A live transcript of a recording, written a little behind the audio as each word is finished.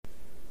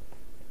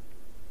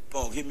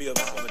Bone, hit me up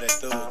with some of that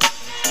thug.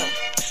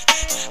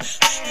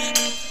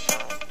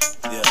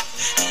 Yeah,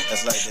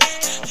 that's like that.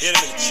 Hit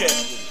him in the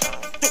chest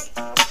with it.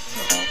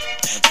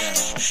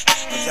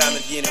 One time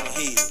again in the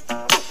head.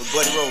 But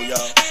Buddy Roll,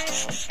 y'all.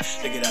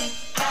 Check it out.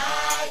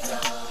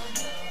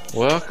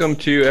 Welcome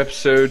to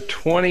episode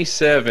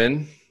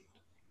 27.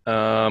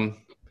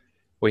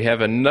 We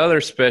have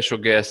another special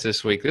guest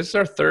this week. This is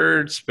our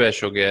third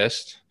special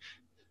guest.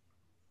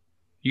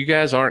 You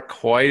guys aren't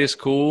quite as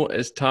cool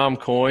as Tom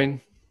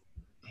Coyne.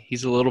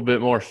 He's a little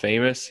bit more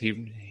famous.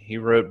 He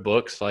wrote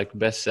books, like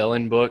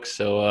best-selling books.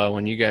 So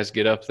when you guys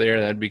get up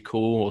there, that'd be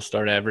cool. We'll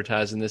start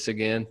advertising this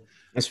again.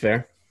 That's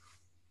fair.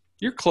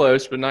 You're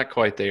close, but not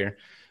quite there.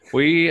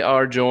 We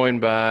are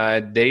joined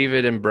by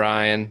David and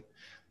Brian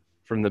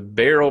from the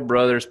Barrel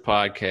Brothers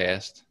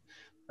podcast.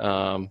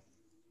 Barrel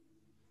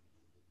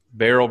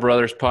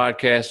Brothers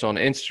podcast on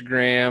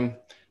Instagram.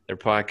 Their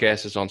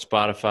podcast is on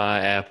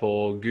Spotify,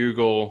 Apple,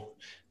 Google,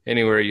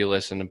 anywhere you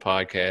listen to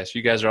podcasts.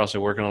 You guys are also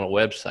working on a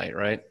website,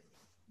 right?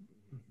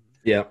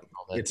 Yeah,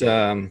 it's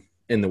in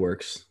the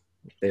works.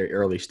 They're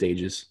early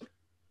stages.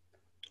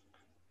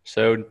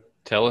 So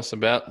tell us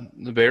about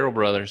the Barrel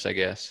Brothers, I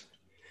guess.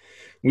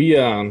 We,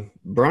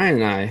 Brian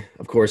and I,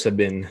 of course, have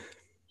been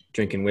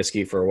drinking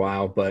whiskey for a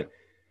while, but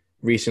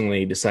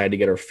recently decided to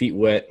get our feet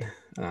wet,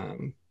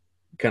 kind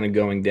of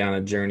going down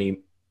a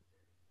journey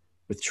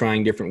with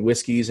trying different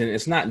whiskeys. And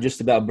it's not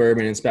just about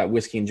bourbon. It's about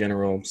whiskey in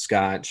general,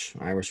 Scotch,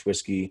 Irish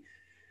whiskey,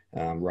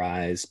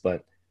 rye.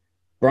 But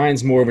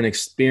Brian's more of an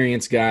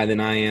experienced guy than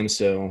I am.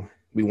 So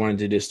we wanted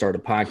to just start a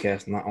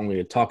podcast, not only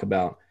to talk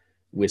about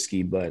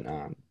whiskey, but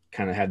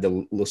kind of have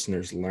the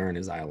listeners learn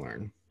as I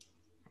learn.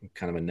 I'm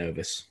kind of a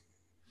novice.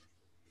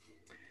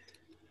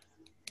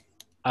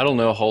 I don't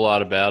know a whole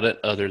lot about it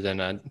other than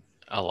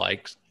I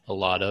like a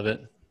lot of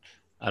it.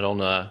 I don't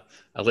know.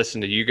 I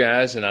listen to you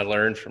guys and I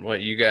learn from what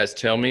you guys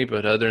tell me,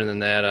 but other than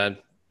that, I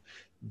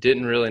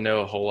didn't really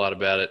know a whole lot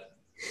about it.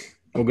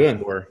 Oh,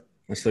 good.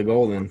 That's the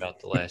goal then.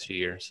 About the last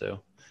year.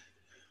 So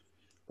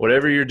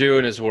whatever you're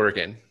doing is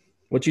working.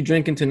 What you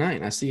drinking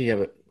tonight? I see you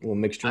have a little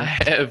mixture.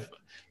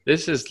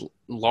 This is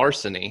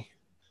larceny.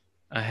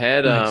 I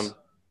had, nice.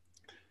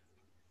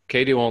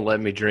 Katie won't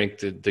let me drink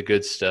the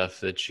good stuff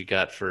that she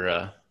got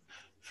for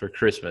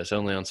Christmas,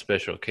 only on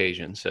special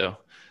occasions. So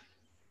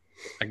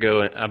I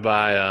go and I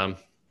buy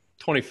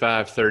 $25,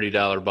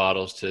 $30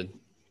 bottles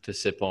to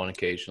sip on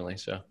occasionally.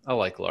 So I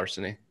like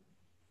larceny.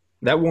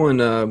 That won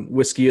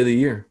Whiskey of the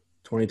Year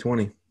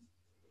 2020.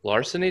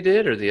 Larceny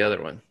did, or the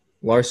other one?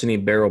 Larceny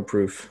Barrel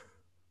Proof.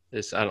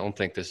 I don't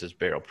think this is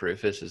barrel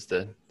proof. This is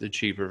the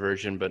cheaper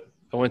version, but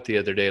I went the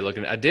other day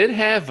looking. I did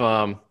have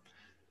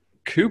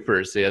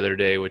Cooper's the other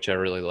day, which I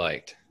really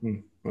liked.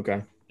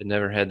 Okay. I'd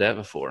never had that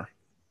before.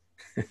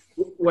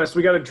 Wes,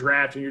 we got a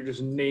draft, and you're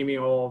just naming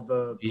all of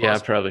the. Yeah, I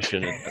probably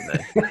shouldn't have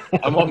done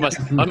that. I'm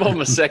on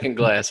my second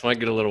glass. Might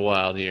get a little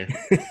wild here.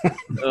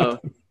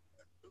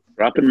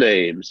 Dropping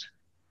names.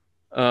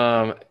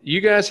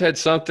 You guys had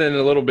something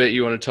a little bit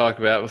you want to talk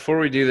about. Before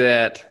we do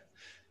that,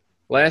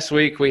 last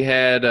week we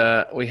had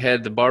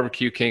the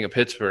Barbecue King of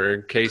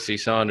Pittsburgh, Casey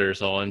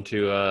Saunders, on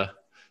to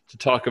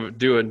talk about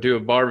do a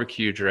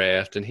barbecue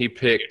draft, and he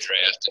picked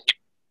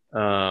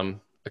a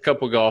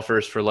couple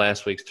golfers for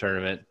last week's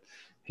tournament.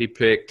 He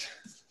picked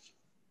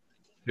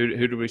who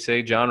did we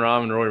say? John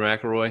Rahm and Rory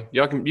McIlroy.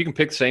 You can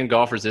pick the same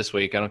golfers this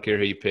week. I don't care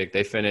who you pick.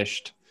 They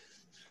finished.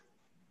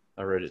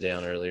 I wrote it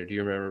down earlier. Do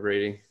you remember,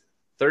 Brady?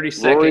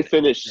 32nd. Rory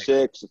finished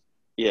sixth.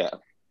 Yeah.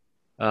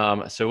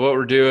 So what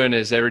we're doing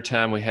is every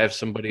time we have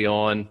somebody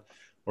on,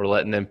 we're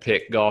letting them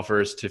pick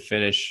golfers to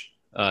finish.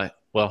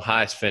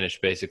 Highest finish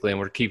basically, and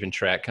we're keeping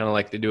track, kind of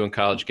like they do in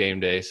College Game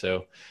Day.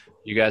 So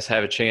you guys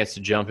have a chance to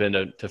jump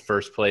into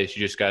first place.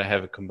 You just got to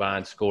have a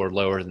combined score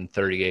lower than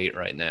 38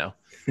 right now.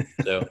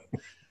 So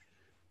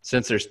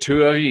since there's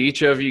two of you,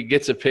 each of you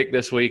gets a pick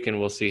this week, and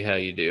we'll see how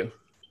you do.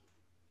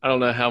 I don't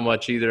know how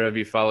much either of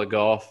you follow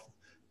golf.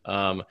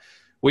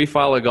 We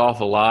follow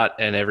golf a lot,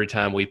 and every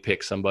time we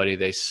pick somebody,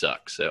 they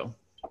suck. So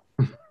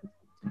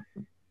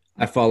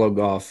I follow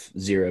golf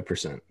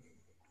 0%.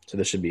 So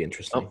this should be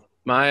interesting.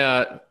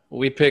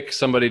 We pick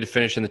somebody to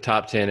finish in the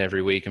top 10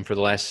 every week, and for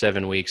the last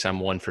 7 weeks, I'm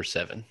 1 for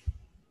 7.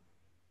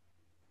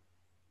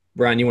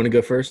 Brian, you want to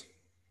go first?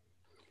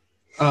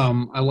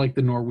 I like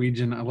the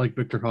Norwegian. I like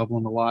Victor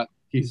Hovland a lot.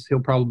 He'll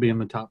probably be in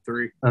the top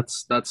 3.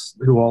 That's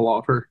who I'll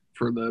offer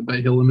for the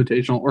Bay Hill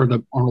Invitational or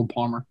the Arnold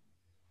Palmer.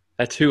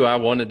 That's who I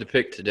wanted to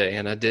pick today,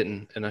 and I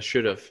didn't, and I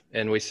should have.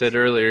 And we said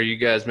earlier, you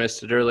guys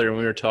missed it earlier when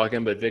we were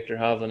talking, but Victor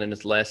Hovland in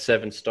his last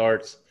 7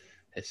 starts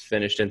has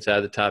finished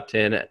inside the top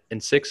 10 in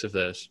 6 of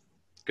those.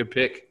 Good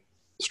pick.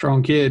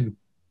 Strong kid.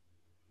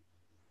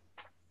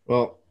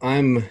 Well,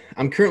 I'm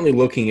currently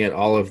looking at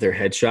all of their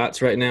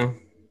headshots right now.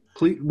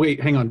 Please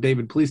wait, hang on,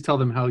 David. Please tell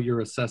them how you're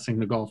assessing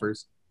the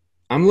golfers.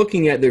 I'm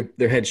looking at their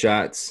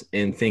headshots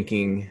and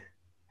thinking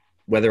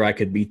whether I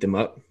could beat them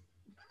up.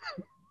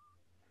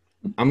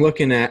 I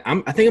think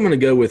I'm going to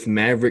go with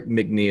Maverick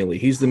McNeely.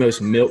 He's the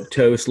most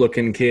milquetoast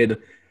looking kid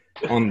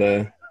on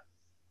the,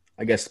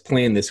 I guess,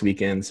 playing this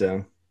weekend.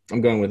 So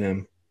I'm going with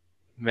him.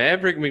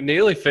 Maverick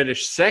McNeely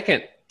finished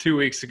second 2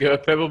 weeks ago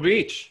at Pebble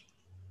Beach.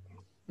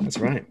 That's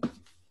right.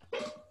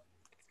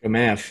 Go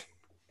Mav.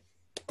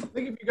 I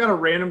think if you got a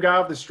random guy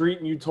off the street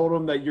and you told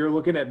him that you're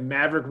looking at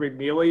Maverick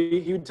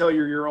McNeely, he would tell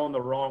you you're on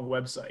the wrong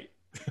website.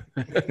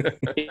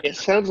 It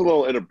sounds a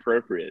little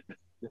inappropriate.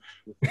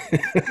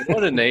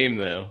 What a name,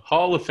 though.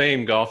 Hall of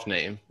Fame golf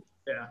name.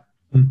 Yeah.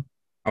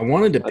 I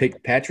wanted to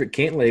pick Patrick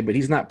Cantlay, but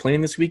he's not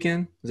playing this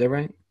weekend. Is that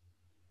right?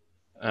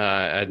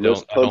 I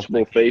Most don't punchable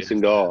think he face is.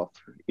 in golf,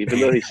 even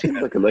though he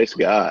seems like a nice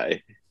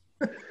guy.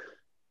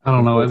 I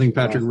don't know. I think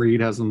Patrick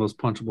Reed has the most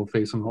punchable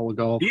face in all of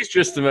golf. He's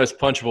just the most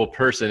punchable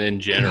person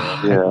in general.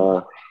 Yeah.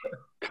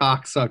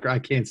 Cocksucker. I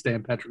can't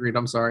stand Patrick Reed.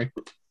 I'm sorry.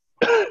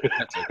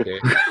 That's okay.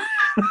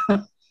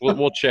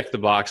 We'll check the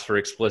box for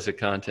explicit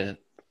content.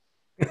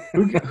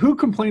 Who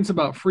complains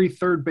about free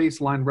third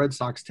baseline Red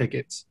Sox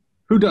tickets?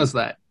 Who does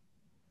that?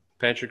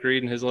 Patrick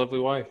Reed and his lovely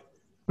wife.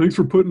 Thanks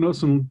for putting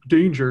us in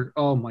danger.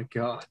 Oh, my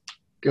God.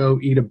 Go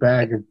eat a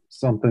bag or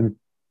something.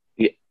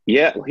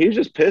 Yeah, he was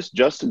just pissed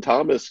Justin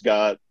Thomas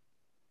got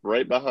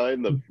right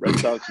behind the Red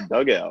Sox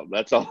dugout.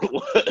 That's all it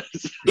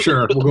was.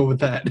 Sure, we'll go with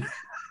that.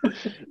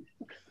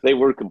 They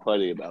were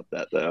complaining about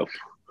that, though.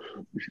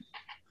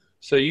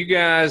 So you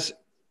guys,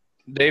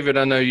 David,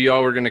 I know you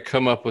all were going to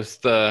come up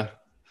with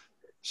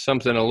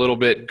something a little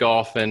bit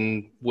golf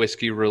and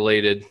whiskey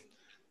related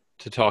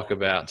to talk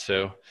about.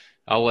 So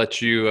I'll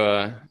let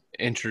you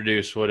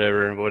introduce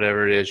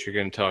whatever it is you're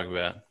going to talk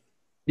about.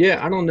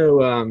 Yeah, I don't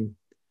know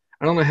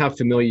how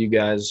familiar you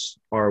guys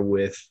are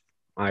with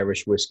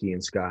Irish whiskey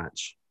and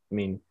Scotch. I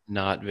mean,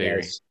 Not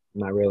very. yes,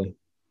 not really.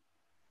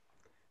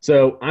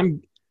 So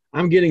I'm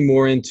getting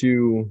more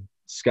into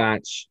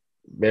Scotch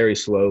very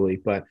slowly,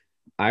 but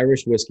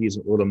Irish whiskey is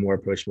a little more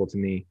approachable to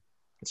me.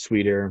 It's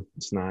sweeter.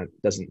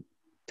 Doesn't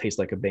taste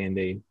like a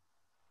Band-Aid.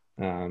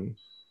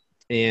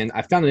 And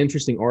I found an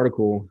interesting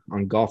article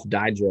on Golf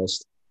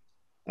Digest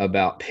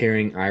about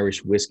pairing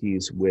Irish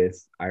whiskeys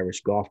with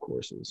Irish golf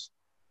courses.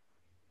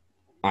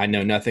 I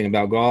know nothing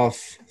about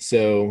golf,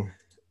 so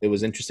it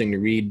was interesting to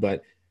read,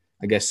 but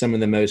I guess some of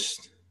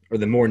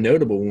the more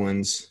notable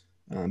ones,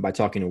 by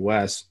talking to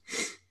Wes,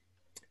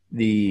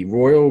 the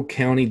Royal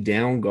County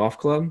Down Golf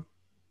Club.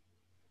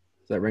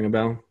 Does that ring a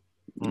bell?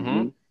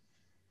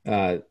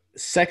 Mm-hmm.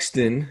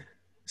 Sexton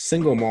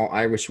single malt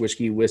Irish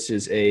whiskey, which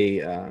is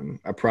a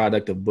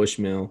product of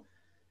Bushmill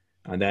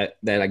that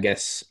I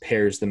guess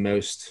pairs the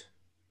most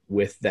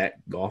with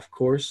that golf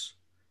course.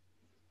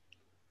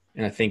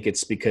 And I think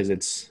it's because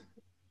it's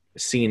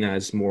seen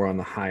as more on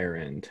the higher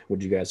end.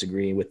 Would you guys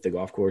agree with the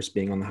golf course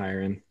being on the higher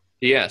end?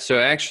 Yeah, so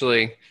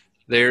actually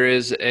there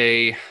is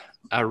I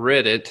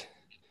read it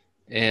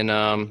in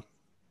one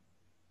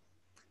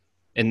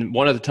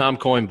of the Tom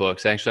Coyne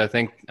books.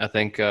 Actually, I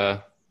think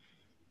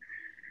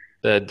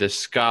the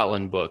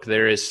Scotland book.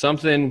 There is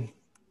something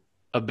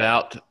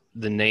about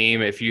the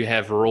name. If you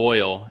have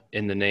Royal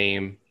in the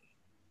name,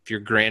 if you're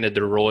granted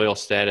the Royal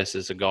status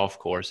as a golf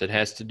course, it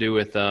has to do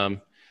with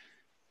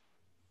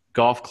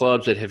golf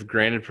clubs that have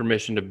granted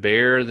permission to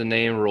bear the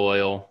name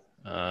Royal.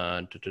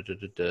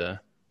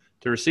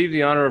 To receive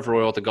the honor of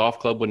Royal, the golf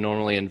club would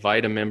normally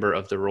invite a member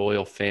of the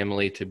Royal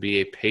family to be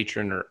a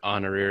patron or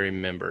honorary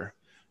member.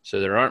 So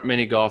there aren't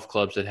many golf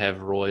clubs that have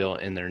Royal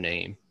in their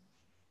name,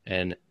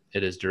 and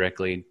it is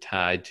directly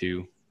tied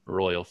to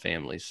Royal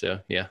families. So,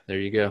 yeah, there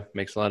you go.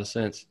 Makes a lot of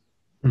sense.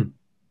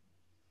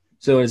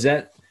 So is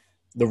that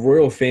the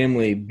Royal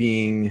family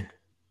being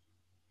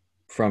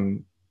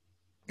from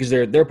 – because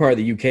they're part of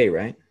the UK,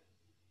 right?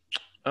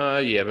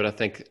 Yeah, but I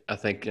think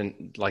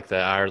in like the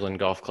Ireland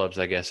golf clubs,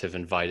 I guess, have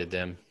invited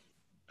them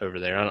over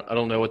there. I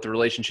don't know what the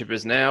relationship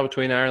is now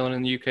between Ireland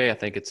and the UK. I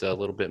think it's a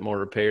little bit more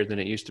repaired than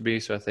it used to be,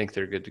 so I think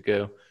they're good to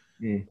go.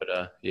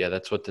 But yeah,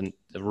 that's what the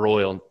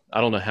Royal.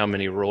 I don't know how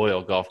many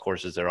Royal golf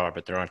courses there are,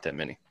 but there aren't that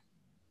many.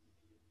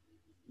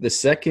 The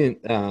second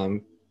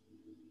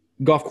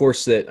golf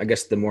course that I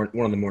guess one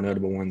of the more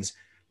notable ones,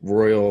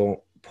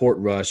 Royal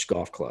Portrush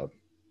Golf Club.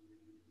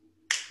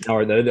 Now,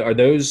 are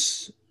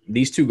those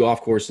these two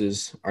golf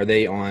courses? Are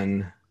they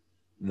on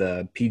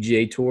the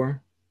PGA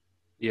Tour?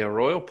 Yeah,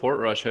 Royal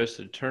Portrush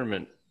hosted a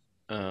tournament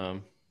a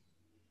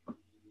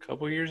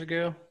couple years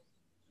ago.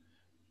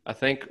 I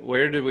think,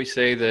 where did we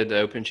say that the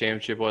Open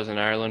Championship was in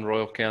Ireland?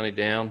 Royal County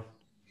Down,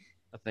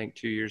 I think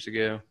 2 years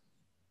ago.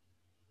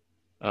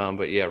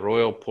 But yeah,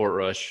 Royal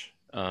Portrush.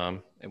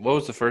 What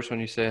was the first one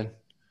you said?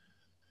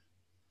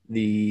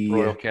 The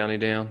Royal County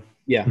Down.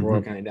 Yeah,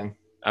 Royal County Down.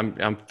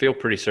 I feel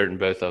pretty certain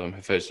both of them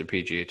have hosted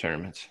PGA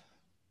tournaments.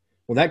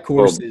 Well, that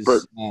course is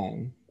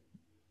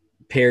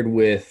paired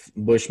with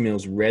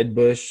Bushmill's Red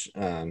Bush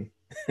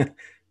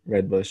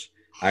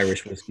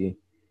Irish whiskey.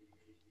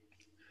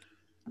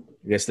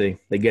 I guess they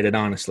get it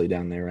honestly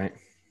down there, right?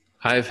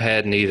 I've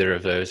had neither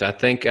of those. I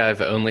think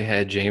I've only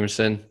had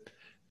Jameson,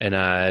 and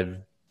I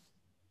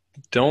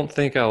don't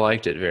think I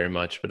liked it very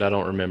much, but I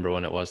don't remember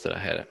when it was that I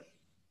had it.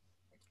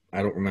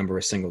 I don't remember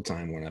a single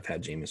time when I've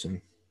had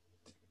Jameson.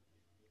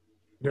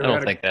 I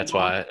don't think that's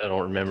why I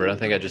don't remember it. I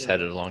think I just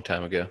had it a long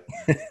time ago.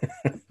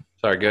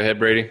 Sorry, go ahead,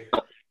 Brady.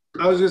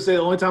 I was gonna say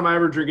the only time I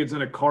ever drink it's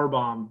in a car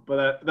bomb,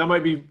 but that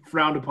might be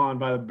frowned upon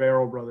by the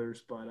Barrel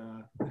Brothers. But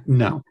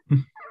No.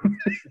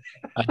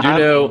 I do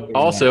know,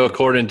 also,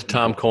 according to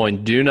Tom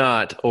Coyne, do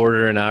not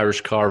order an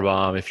Irish car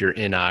bomb if you're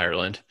in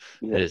Ireland.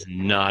 Yeah. That is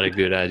not a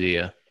good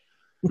idea.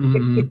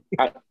 Mm,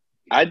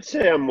 I'd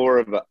say I'm more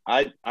of a.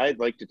 I'd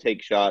like to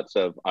take shots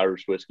of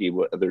Irish whiskey,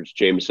 whether it's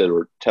Jameson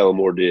or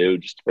Tullamore Dew,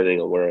 just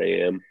depending on where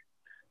I am.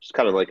 Just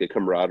kind of like a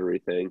camaraderie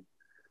thing.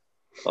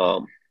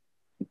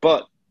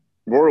 But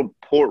Royal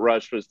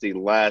Portrush was the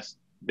last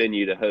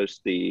venue to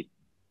host the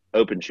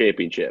Open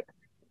Championship,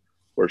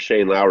 where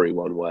Shane Lowry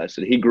won West,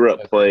 and he grew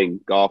up playing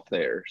golf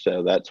there,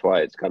 so that's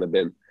why it's kind of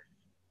been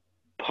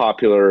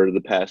popular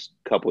the past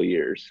couple of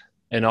years.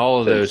 And all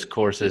of those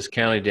courses,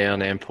 County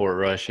Down and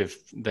Portrush,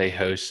 if they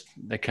host,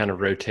 they kind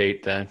of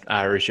rotate the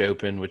Irish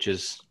Open, which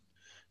is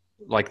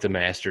like the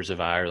Masters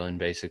of Ireland,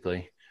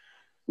 basically.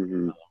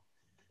 Mm-hmm.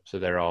 So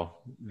they're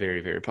all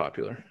very, very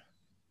popular.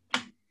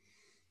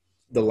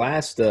 The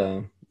last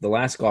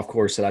golf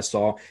course that I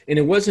saw, and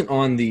it wasn't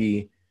on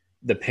the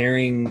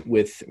pairing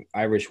with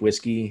Irish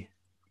whiskey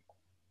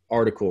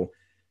article,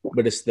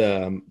 but it's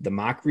the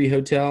Mockery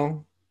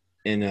Hotel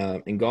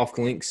in Golf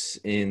Links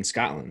in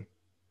Scotland.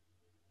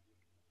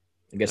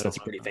 I guess that's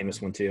a pretty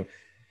famous one too.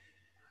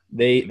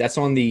 That's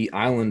on the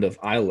island of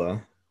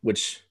Islay,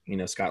 which,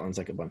 Scotland's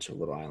like a bunch of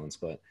little islands,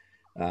 but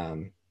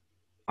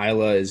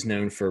Islay is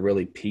known for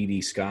really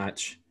peaty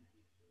Scotch,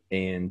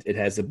 and it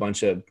has a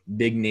bunch of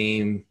big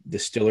name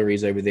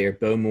distilleries over there: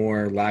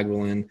 Bowmore,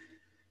 Lagavulin,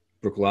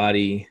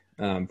 Bruichladdich.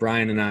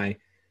 Brian and I,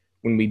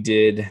 when we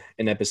did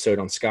an episode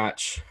on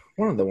Scotch,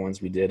 one of the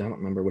ones we did, I don't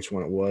remember which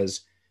one it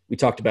was, we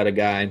talked about a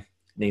guy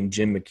named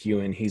Jim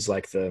McEwen. He's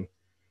like the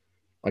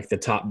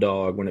top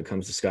dog when it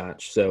comes to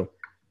Scotch. So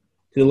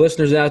to the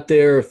listeners out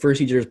there, First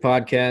Teachers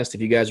Podcast,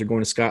 if you guys are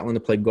going to Scotland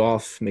to play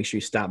golf, make sure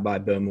you stop by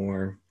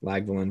Bowmore,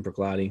 Lagavulin,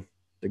 Bruichladdich.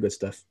 They're good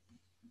stuff.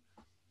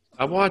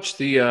 I watched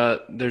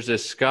there's a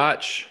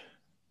Scotch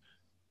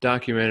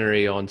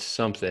documentary on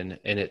something,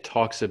 and it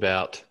talks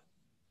about,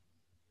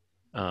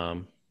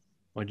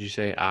 what'd you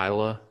say,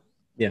 Islay?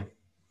 Yeah.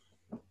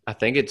 I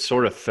think it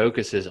sort of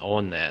focuses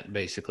on that,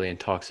 basically, and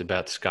talks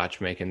about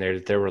Scotch making there.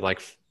 There were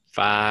like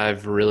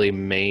 5 really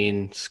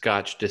main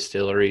Scotch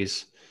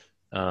distilleries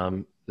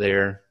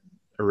there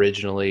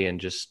originally, and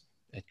just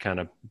it kind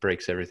of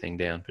breaks everything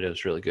down. But it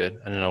was really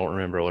good. And I don't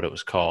remember what it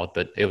was called,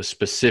 but it was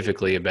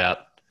specifically about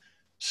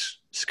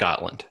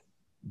Scotland.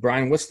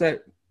 Brian, what's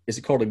that? Is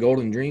it called A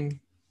Golden Dream?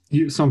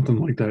 Something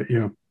like that,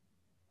 yeah.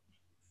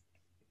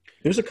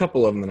 There's a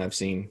couple of them that I've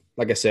seen.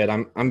 Like I said,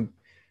 I'm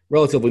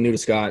relatively new to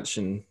Scotch,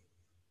 and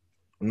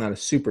I'm not a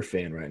super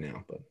fan right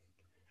now, but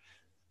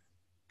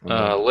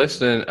I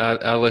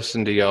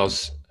listened to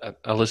y'all's.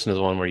 I listened to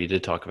the one where you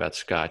did talk about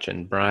Scotch,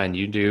 and Brian,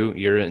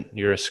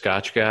 you're a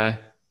Scotch guy.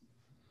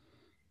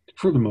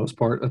 For the most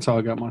part, that's how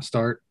I got my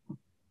start.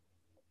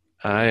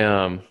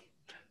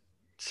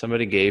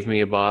 Somebody gave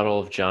me a bottle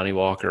of Johnny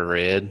Walker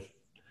Red,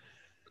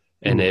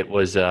 and it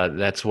was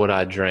that's what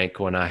I drank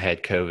when I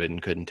had COVID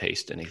and couldn't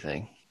taste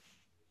anything.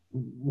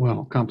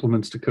 Well,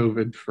 compliments to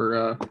COVID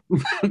for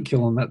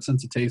killing that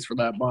sense of taste for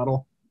that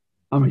bottle.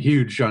 I'm a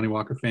huge Johnny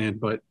Walker fan,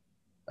 but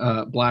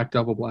black,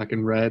 double black,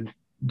 and red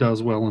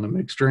does well in a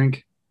mixed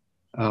drink.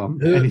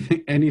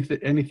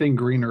 Anything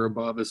green or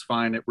above is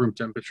fine at room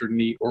temperature,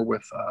 neat, or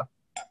with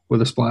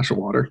a splash of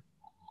water.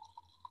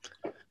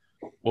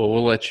 Well,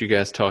 we'll let you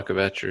guys talk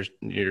about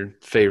your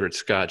favorite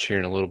Scotch here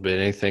in a little bit.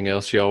 Anything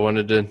else y'all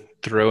wanted to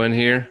throw in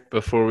here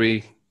before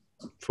we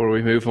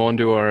move on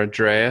to our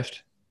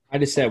draft? I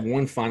just have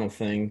one final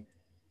thing,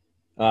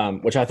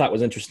 which I thought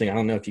was interesting. I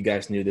don't know if you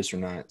guys knew this or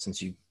not,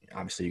 since you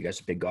guys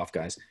are big golf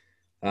guys.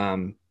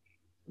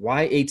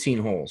 Why 18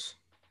 holes?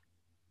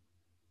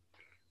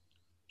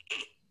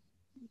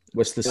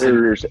 What's the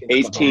There's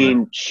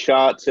 18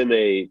 shots in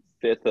a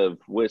fifth of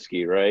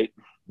whiskey, right?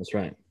 That's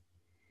right.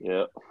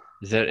 Yeah.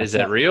 Is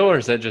that real, or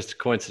is that just a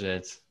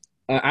coincidence?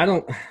 I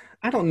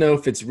don't know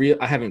if it's real.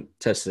 I haven't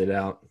tested it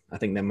out. I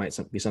think that might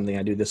be something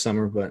I do this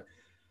summer, but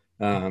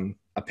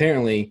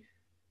apparently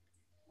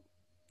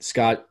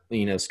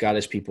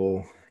Scottish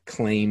people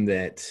claim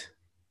that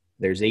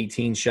there's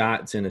 18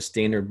 shots in a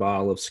standard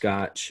bottle of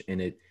Scotch,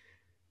 and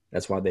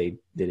that's why they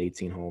did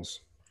 18 holes.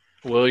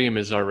 William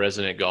is our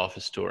resident golf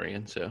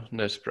historian, so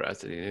no surprise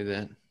that he knew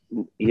that.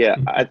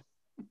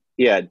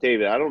 Yeah,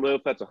 David, I don't know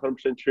if that's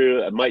 100%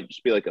 true. It might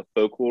just be like a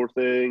folklore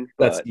thing.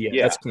 But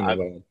that's kind of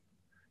odd.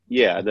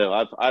 Yeah,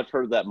 no, I've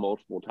heard that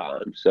multiple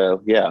times.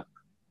 So, yeah,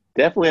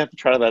 definitely have to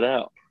try that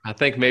out. I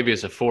think maybe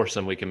as a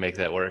foursome we can make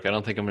that work. I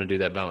don't think I'm going to do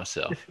that by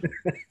myself.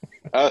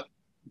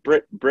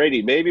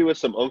 Brady, maybe with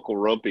some Uncle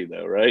Rumpy,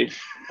 though, right?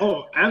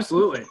 Oh,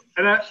 absolutely.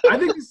 And I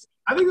think this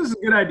is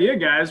a good idea,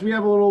 guys. We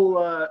have a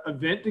little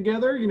event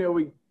together.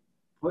 We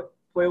play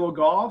a little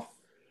golf,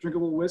 drink a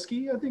little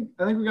whiskey. I think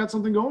we got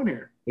something going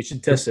here. We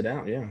should test it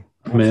out, yeah.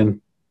 Man.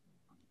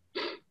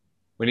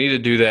 We need to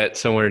do that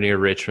somewhere near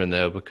Richmond,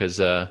 though, because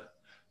the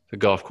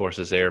golf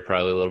courses there are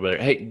probably a little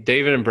better. Hey,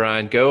 David and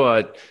Brian,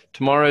 go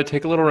tomorrow,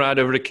 take a little ride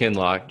over to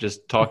Kinloch.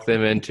 Just talk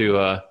them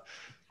into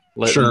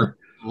sure.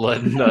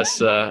 letting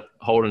us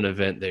hold an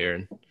event there,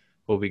 and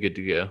we'll be good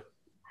to go.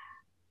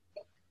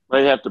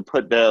 Might have to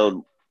put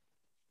down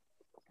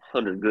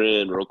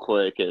 $100,000 real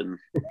quick and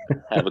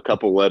have a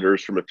couple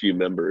letters from a few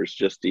members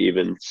just to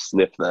even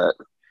sniff that.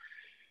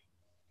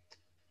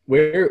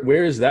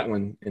 Where is that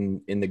one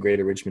in the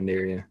greater Richmond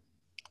area?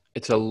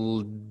 It's a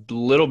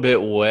little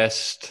bit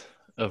west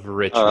of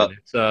Richmond.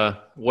 It's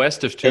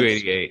west of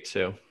 288.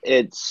 So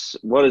it's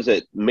what is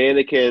it?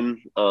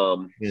 Mannequin.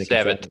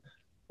 Sabbath.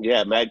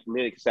 Yeah,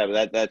 Mannequin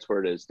Sabbath. That's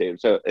where it is, Dave.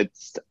 So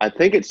I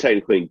think it's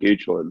technically in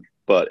Goochland,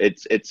 but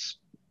it's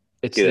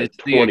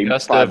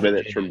 25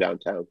 minutes from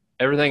downtown.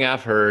 Everything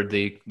I've heard,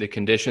 the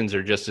conditions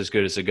are just as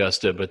good as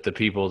Augusta, but the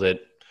people that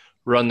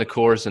run the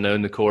course and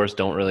own the course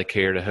don't really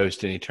care to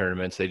host any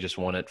tournaments. They just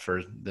want it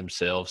for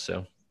themselves.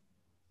 So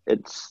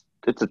it's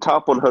a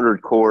top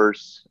 100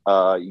 course.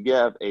 You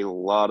have a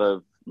lot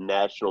of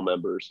national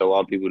members, so a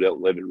lot of people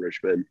don't live in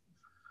Richmond.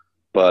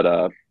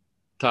 But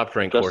top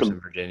ranked course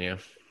in Virginia.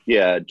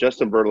 Yeah,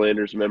 Justin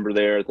Verlander's a member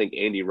there. I think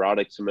Andy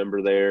Roddick's a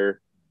member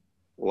there.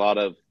 A lot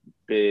of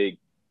big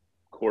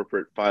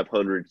corporate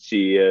 500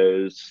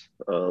 CEOs.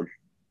 A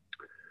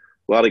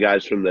lot of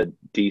guys from the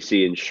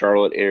DC and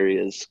Charlotte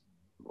areas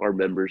are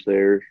members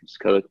there. It's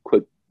kind of a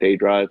quick day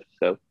drive.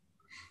 So,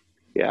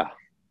 yeah.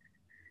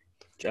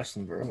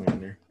 Justin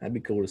Verlander. That'd be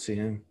cool to see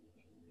him.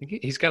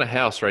 He's got a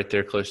house right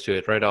there close to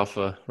it, right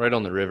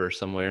on the river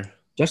somewhere.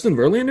 Justin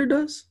Verlander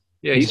does?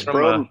 Yeah, he's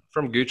from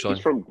Goochland.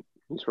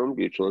 He's from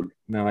Goochland.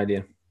 No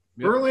idea.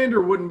 Yep.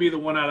 Verlander wouldn't be the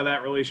one out of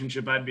that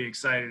relationship I'd be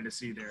excited to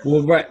see there.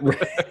 Well, right.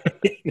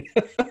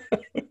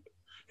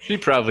 He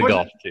probably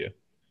golfed too.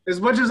 As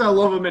much as I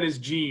love him in his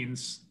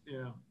jeans,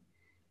 yeah.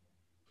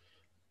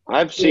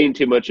 I've seen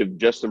too much of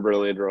Justin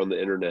Verlander on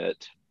the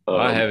internet.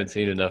 I haven't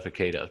seen enough of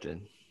Kate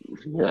Upton.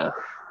 Yeah.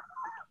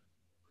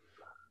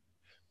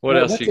 What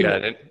else you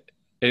got?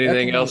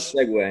 Anything else?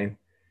 Segue.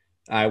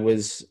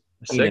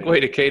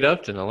 Segue to Kate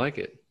Upton. I like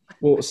it.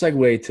 Well,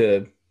 segue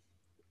to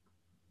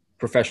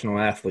professional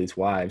athletes'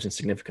 wives and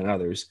significant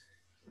others.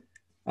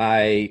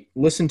 I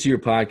listened to your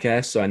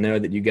podcast, so I know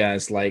that you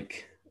guys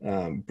like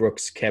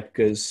Brooks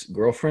Koepka's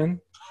girlfriend,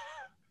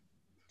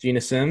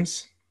 Gina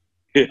Sims.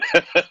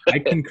 I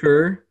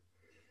concur.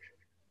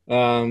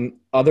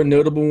 Other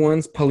notable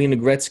ones: Paulina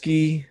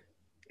Gretzky,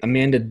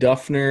 Amanda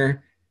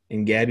Duffner,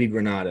 and Gabby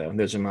Granado.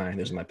 Those are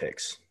my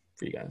picks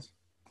for you guys.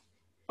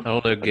 I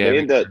don't know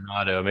Gabby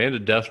Granado. Amanda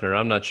Duffner,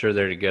 I'm not sure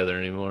they're together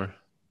anymore.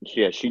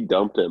 Yeah, she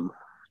dumped him.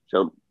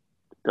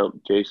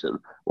 Dumped Jason.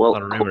 Well, a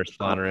lot of rumors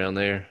flying around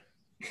there.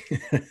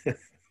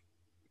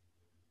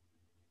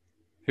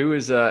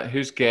 Who's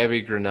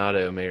Gabby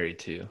Granado married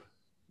to?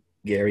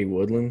 Gary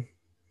Woodland.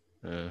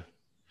 I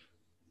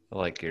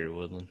like Gary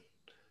Woodland.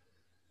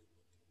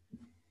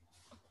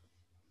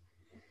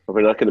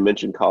 We're not going to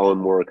mention Colin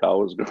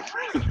Morikawa's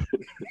girlfriend.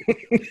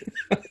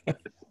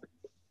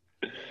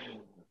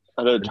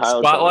 I know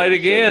Tyler. Spotlight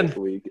again.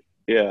 Week.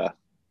 Yeah.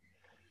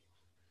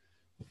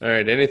 All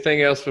right.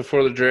 Anything else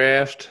before the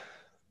draft?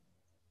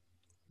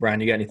 Brian,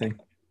 you got anything?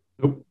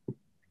 Nope.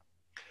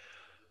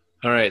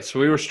 All right. So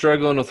we were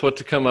struggling with what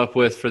to come up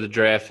with for the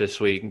draft this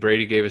week.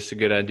 Brady gave us a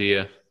good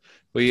idea.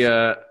 We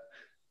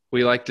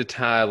like to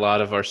tie a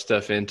lot of our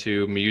stuff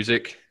into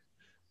music.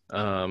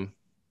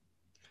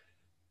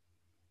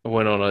 I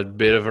went on a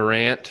bit of a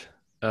rant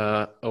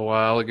a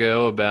while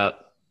ago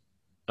about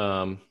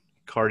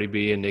Cardi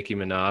B and Nicki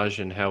Minaj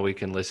and how we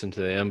can listen to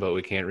them, but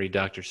we can't read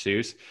Dr.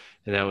 Seuss.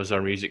 And that was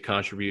our music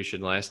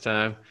contribution last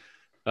time.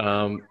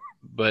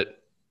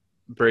 But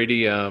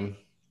Brady had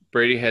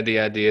the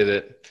idea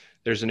that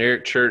there's an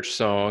Eric Church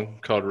song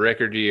called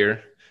Record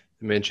Year.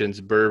 It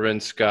mentions bourbon,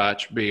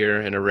 Scotch,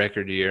 beer, and a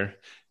record year.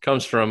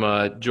 Comes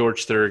from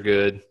George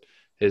Thorogood,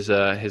 his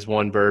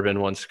one bourbon,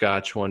 one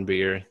Scotch, one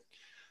beer.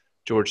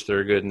 George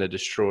Thorogood and the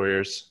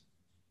Destroyers.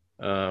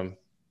 So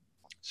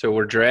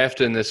we're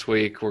drafting this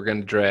week. We're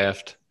going to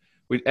draft.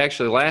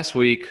 Last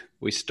week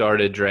we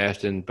started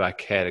drafting by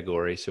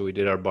category. So we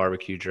did our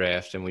barbecue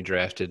draft and we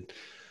drafted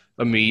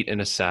a meat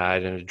and a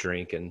side and a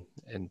drink and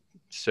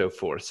so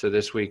forth. So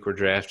this week we're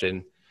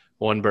drafting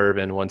one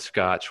bourbon, one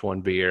Scotch,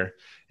 one beer,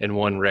 and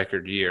one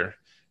record year.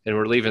 And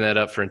we're leaving that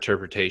up for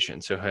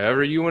interpretation. So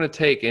however you want to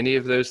take any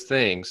of those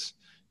things,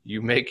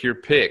 you make your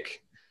pick.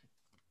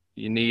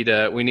 You need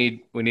we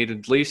need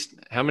at least,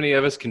 how many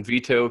of us can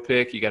veto a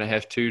pick? You got to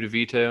have 2 to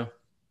veto.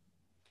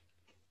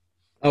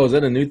 Oh, is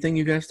that a new thing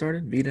you guys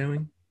started,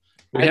 vetoing?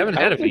 We haven't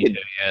had a veto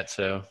yet,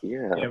 so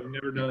yeah, we've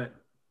never done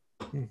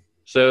it.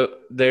 So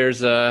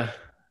there's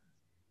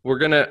we're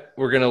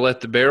gonna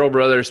let the Barrel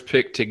Brothers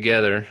pick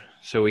together.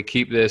 So we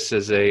keep this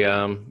as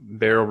a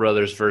Barrel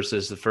Brothers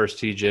versus the First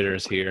Tee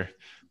Jitters here.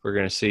 We're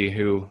gonna see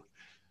who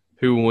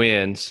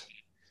wins.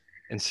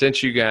 And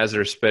since you guys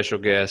are a special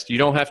guest, you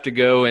don't have to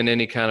go in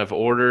any kind of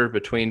order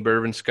between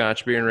bourbon,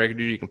 Scotch, beer, and record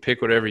year. You can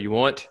pick whatever you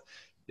want.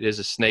 It is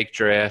a snake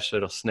draft, so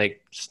it'll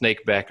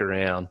snake back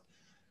around.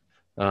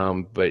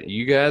 But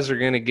you guys are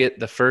going to get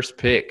the first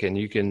pick, and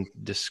you can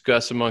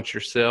discuss amongst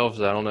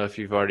yourselves. I don't know if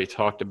you've already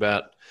talked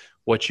about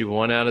what you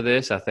want out of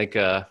this. I think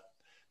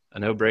I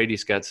know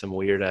Brady's got some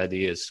weird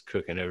ideas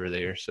cooking over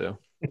there, so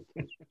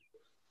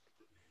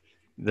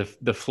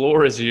the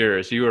floor is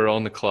yours. You are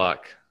on the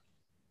clock.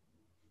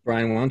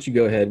 Brian, why don't you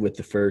go ahead with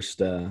the first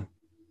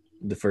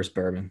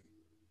bourbon?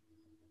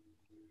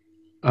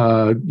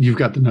 You've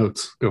got the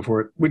notes. Go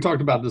for it. We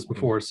talked about this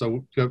before,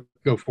 so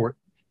go for it.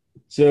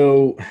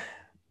 So,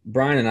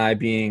 Brian and I,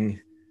 being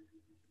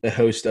the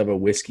host of a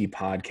whiskey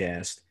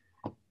podcast,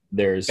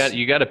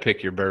 You got to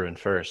pick your bourbon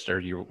first, or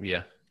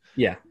yeah.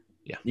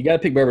 You got to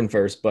pick bourbon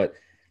first, but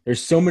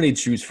there's so many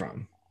to choose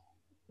from.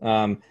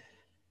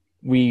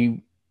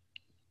 We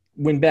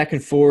went back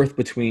and forth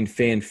between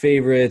fan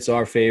favorites,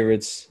 our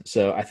favorites.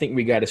 So I think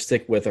we got to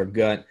stick with our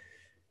gut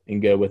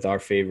and go with our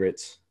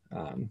favorites.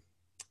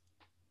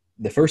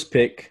 The first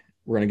pick,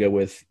 we're going to go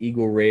with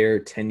Eagle Rare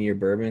 10-year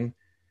bourbon.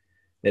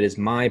 That is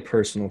my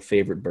personal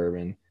favorite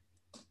bourbon.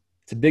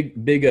 It's a big.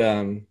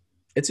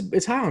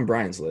 It's high on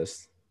Brian's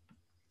list.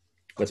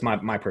 But it's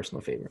my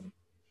personal favorite.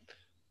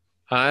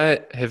 I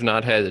have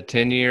not had a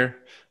 10-year.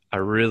 I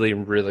really,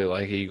 really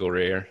like Eagle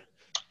Rare,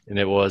 and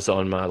it was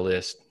on my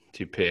list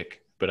to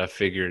pick. But I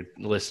figured,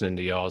 listening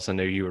to y'all's, I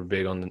know you were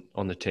big on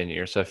the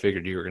 10-year, so I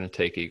figured you were going to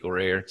take Eagle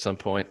Rare at some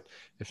point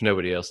if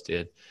nobody else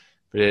did.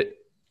 But it's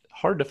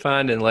hard to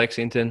find in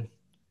Lexington.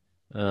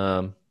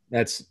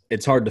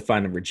 It's hard to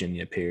find in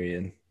Virginia,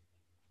 period.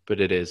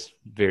 But it is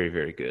very,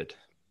 very good.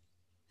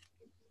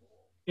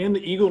 And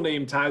the Eagle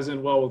name ties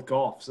in well with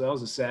golf, so that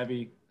was a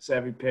savvy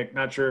pick.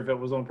 Not sure if it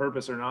was on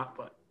purpose or not,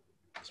 but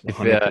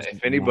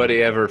if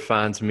anybody ever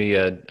finds me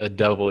a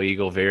double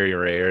Eagle very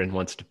rare and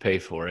wants to pay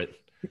for it,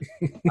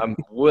 I'm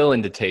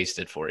willing to taste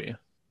it for you.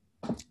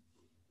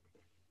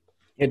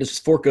 Yeah,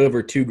 just fork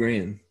over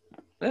 $2,000.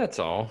 That's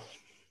all.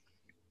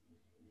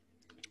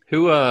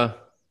 I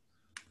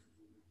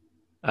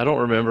don't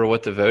remember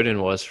what the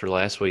voting was for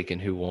last week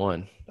and who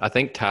won. I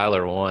think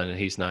Tyler won, and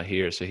he's not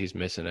here, so he's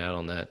missing out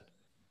on that.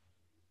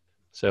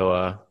 So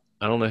I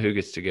don't know who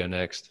gets to go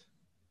next.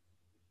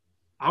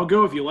 I'll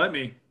go if you let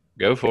me.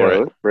 Go for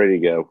it.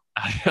 Ready to go.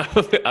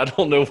 I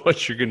don't know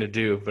what you're going to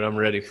do, but I'm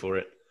ready for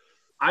it.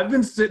 I've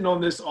been sitting on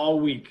this all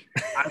week.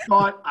 I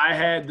thought I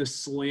had the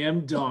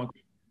slam dunk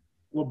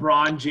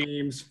LeBron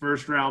James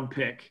first-round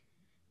pick.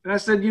 And I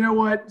said, you know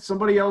what?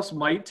 Somebody else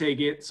might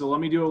take it, so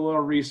let me do a little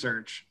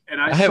research.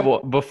 And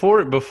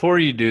before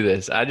you do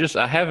this,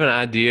 I have an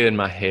idea in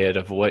my head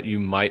of what you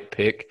might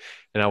pick,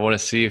 and I want to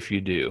see if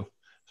you do.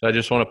 So I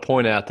just want to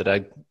point out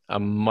that I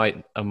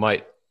might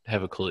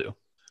have a clue.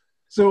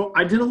 So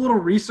I did a little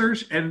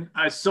research, and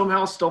I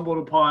somehow stumbled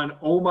upon,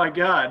 oh my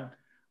God,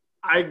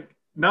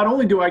 not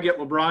only do I get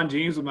LeBron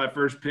James with my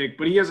first pick,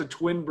 but he has a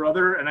twin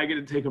brother, and I get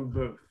to take them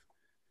both.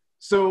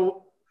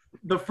 So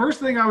the first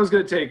thing I was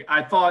going to take,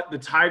 I thought the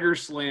Tiger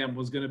Slam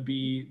was going to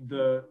be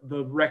the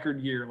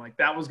record year. Like,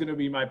 that was going to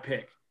be my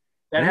pick.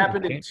 That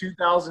happened in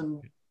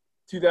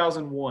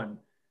 2001.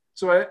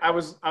 So I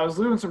was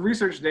doing some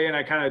research today, and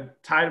I kind of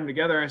tied them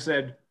together. I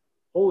said,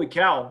 holy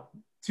cow,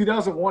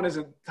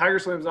 2001 Tiger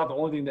Slam is not the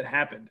only thing that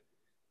happened.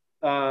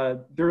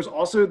 There was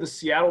also the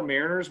Seattle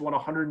Mariners won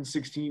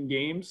 116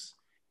 games,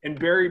 and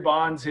Barry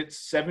Bonds hit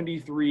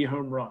 73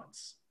 home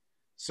runs.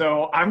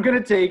 So I'm going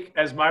to take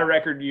as my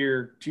record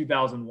year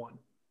 2001.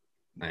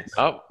 Nice.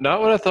 Not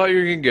what I thought you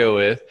were going to go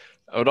with.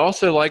 I would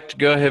also like to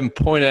go ahead and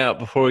point out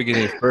before we get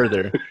any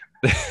further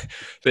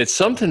that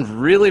something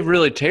really,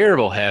 really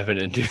terrible happened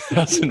in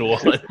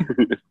 2001.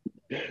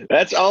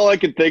 That's all I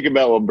could think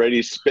about when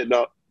Brady's spitting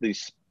out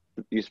these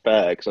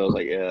facts. I was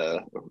like, yeah.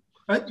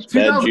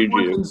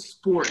 2001 in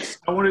sports.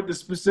 I wanted to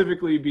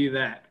specifically be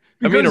that.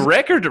 Because, I mean, a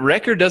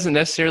record doesn't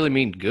necessarily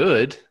mean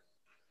good.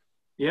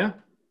 Yeah,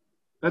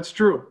 that's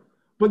true.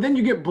 But then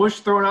you get Bush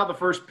throwing out the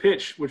first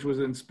pitch, which was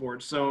in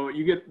sports. So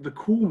you get the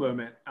cool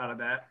moment out of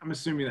that. I'm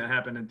assuming that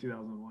happened in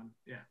 2001.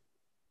 Yeah.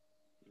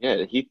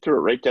 Yeah, he threw it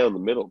right down the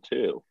middle,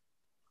 too.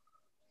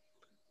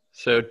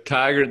 So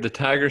the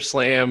Tiger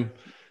Slam,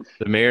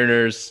 the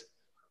Mariners,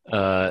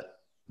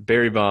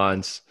 Barry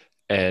Bonds,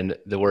 and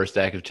the worst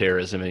act of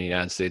terrorism in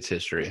United States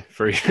history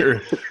for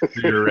your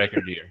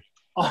record year.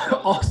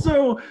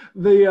 Also, it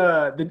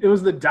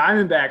was the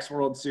Diamondbacks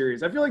World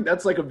Series. I feel like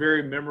that's like a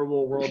very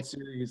memorable World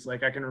Series.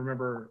 Like, I can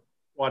remember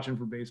watching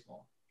for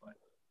baseball. But.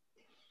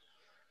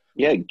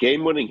 Yeah,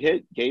 game-winning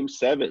hit, Game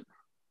 7.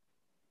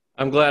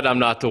 I'm glad I'm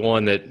not the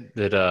one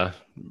that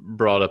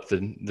brought up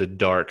the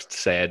dark,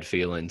 sad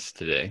feelings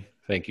today.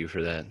 Thank you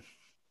for that.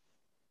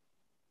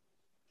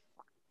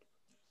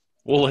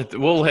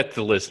 We'll let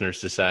the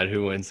listeners decide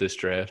who wins this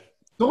draft.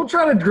 Don't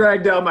try to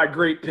drag down my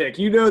great pick.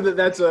 You know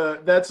that's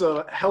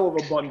a hell of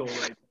a bundle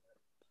right there.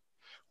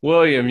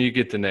 William, you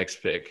get the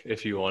next pick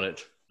if you want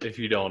it. If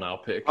you don't, I'll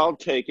pick. I'll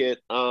take it.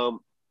 I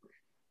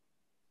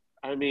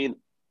mean,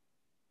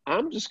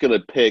 I'm just going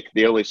to pick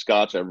the only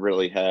Scotch I've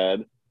really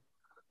had.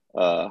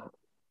 I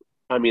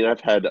mean,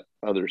 I've had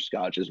other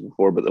Scotches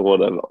before, but the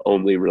one I've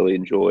only really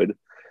enjoyed.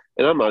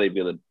 And I'm not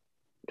even going to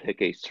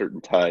pick a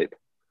certain type.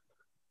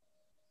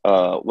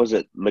 Was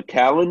it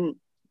Macallan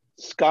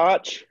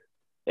Scotch?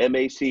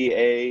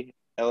 Macallan.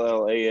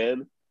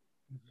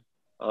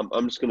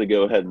 I'm just going to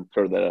go ahead and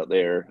throw that out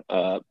there.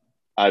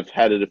 I've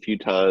had it a few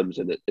times,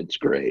 and it's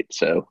great.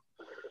 So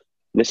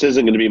this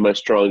isn't going to be my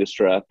strongest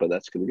draft, but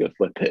that's going to go with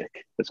my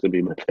pick. That's going to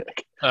be my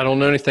pick. I don't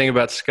know anything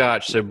about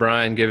Scotch, so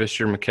Brian, give us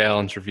your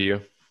Macallan's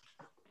review.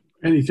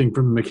 Anything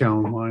from the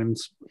Macallan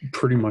line's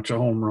pretty much a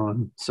home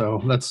run.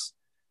 So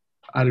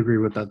I'd agree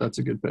with that. That's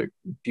a good pick.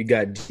 You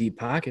got deep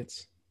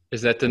pockets.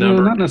 Is that the No,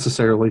 number? not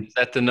necessarily. Is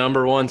that the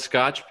number one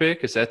Scotch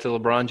pick? Is that the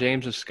LeBron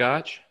James of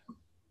Scotch?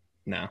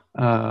 No.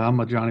 I'm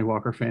a Johnny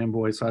Walker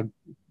fanboy, so I'd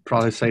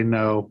probably say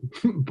no.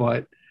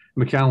 But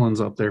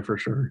Macallan's up there for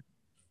sure.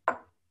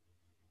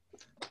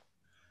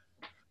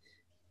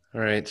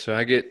 All right, so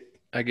I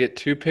get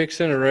 2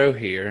 picks in a row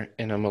here,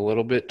 and I'm a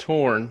little bit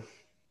torn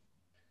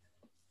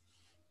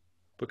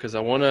because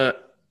I want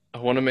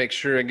to make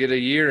sure I get a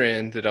year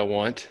in that I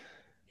want.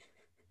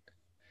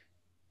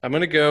 I'm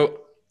going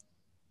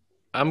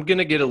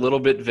to get a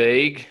little bit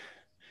vague.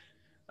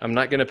 I'm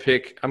going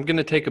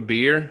to take a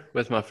beer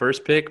with my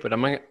first pick, but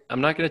I'm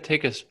not going to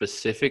take a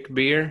specific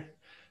beer.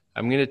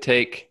 I'm going to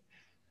take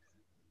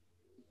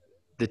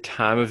the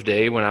time of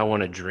day when I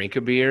want to drink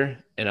a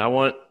beer, and I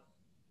want,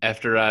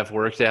 after I've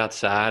worked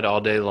outside all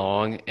day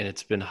long and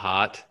it's been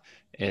hot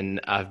and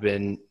I've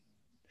been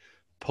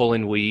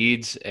pulling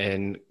weeds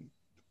and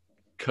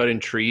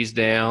cutting trees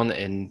down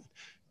and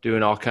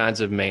doing all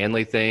kinds of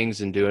manly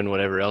things and doing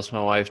whatever else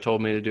my wife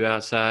told me to do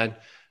outside,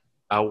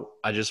 I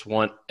just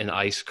want an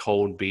ice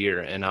cold beer,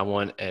 and I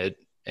want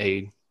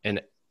an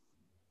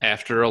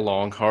after a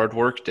long hard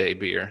work day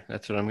beer.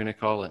 That's what I'm going to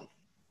call it.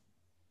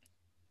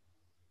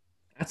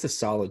 That's a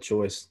solid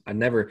choice. I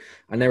never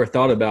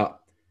thought about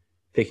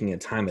picking a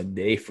time of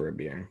day for a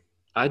beer.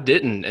 I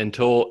didn't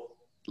until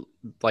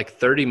like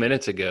 30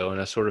 minutes ago, and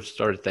I sort of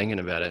started thinking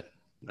about it.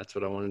 That's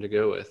what I wanted to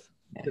go with.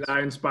 Did I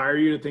inspire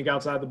you to think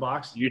outside the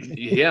box?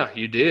 Yeah,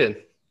 you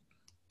did.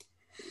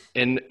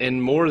 And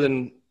more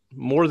than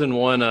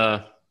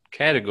one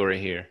category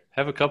here.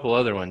 Have a couple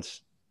other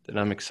ones that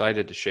I'm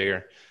excited to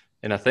share,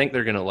 and I think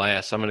they're going to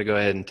last. I'm going to go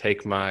ahead and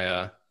take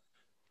my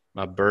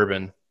my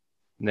bourbon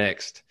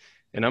next,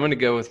 and I'm going to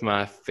go with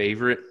my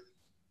favorite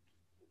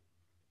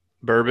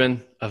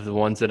bourbon of the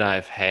ones that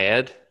I've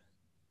had,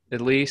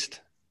 at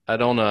least.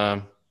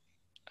 I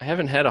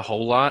haven't had a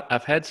whole lot.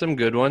 I've had some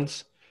good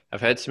ones.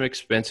 I've had some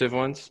expensive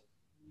ones.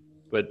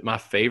 But my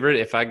favorite,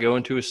 if I go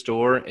into a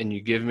store and you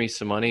give me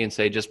some money and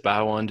say just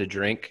buy one to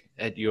drink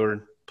at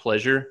your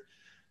pleasure,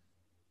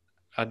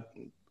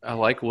 I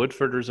like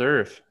Woodford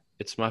Reserve.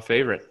 It's my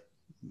favorite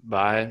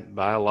by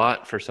a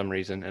lot for some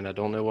reason, and I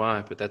don't know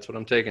why, but that's what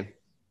I'm taking.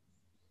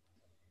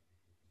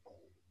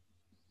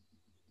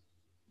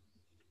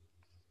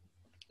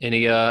 I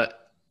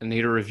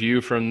need a review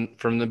from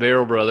the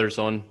Barrel Brothers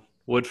on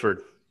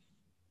Woodford.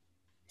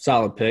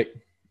 Solid pick.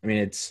 I mean,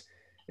 it's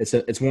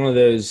one of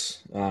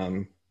those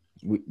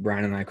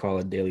Brian and I call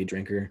a daily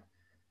drinker.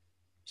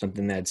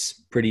 Something that's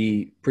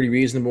pretty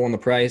reasonable on the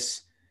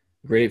price,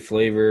 great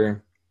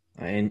flavor,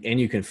 and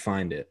you can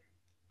find it.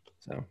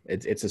 So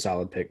it's a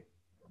solid pick.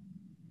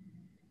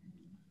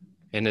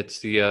 And it's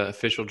the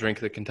official drink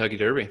of the Kentucky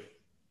Derby,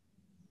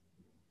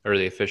 or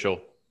the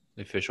official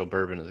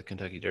bourbon of the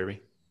Kentucky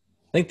Derby.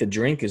 I think the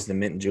drink is the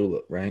mint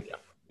julep, right?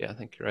 Yeah, I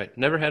think you're right.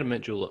 Never had a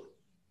mint julep.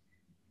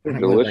 I don't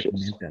Delicious. like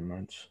mint that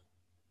much.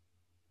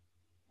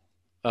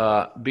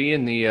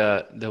 Being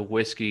the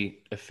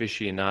whiskey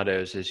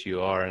aficionados as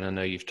you are, and I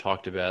know you've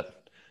talked about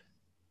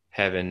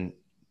having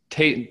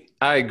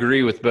I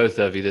agree with both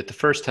of you that the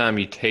first time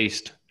you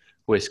taste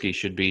whiskey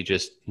should be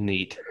just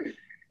neat.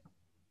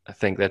 I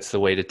think that's the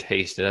way to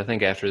taste it. I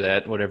think after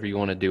that, whatever you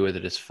want to do with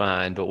it is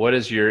fine. But what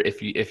is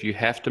if you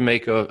have to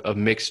make a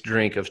mixed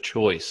drink of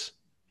choice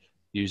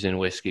using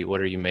whiskey,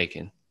 what are you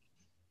making?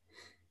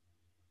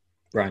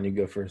 Brian, you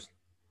go first.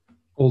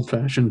 Old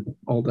fashioned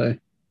all day.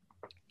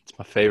 It's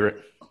my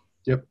favorite.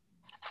 Yep.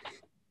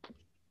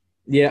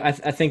 Yeah,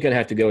 I think I'd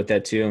have to go with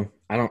that too.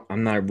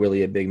 I'm not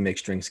really a big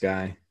mixed drinks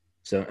guy.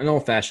 So an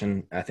old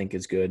fashioned I think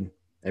is good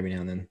every now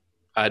and then.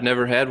 I'd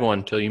never had one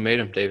until you made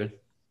them, David.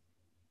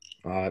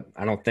 I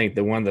don't think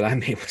the one that I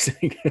made was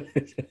any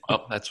good.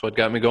 Well, that's what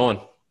got me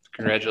going.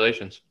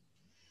 Congratulations.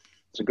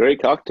 It's a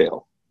great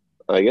cocktail.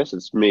 I guess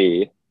it's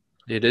me.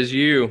 It is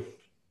you.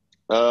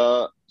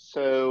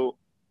 So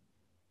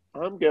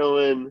I'm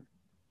going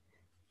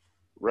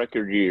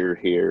record year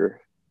here,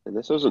 and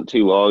this wasn't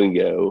too long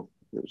ago.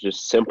 It was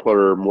just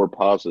simpler, more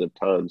positive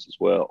times as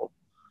well.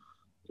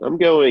 I'm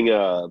going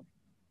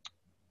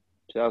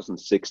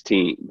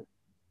 2016.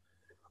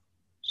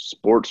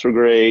 Sports were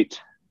great.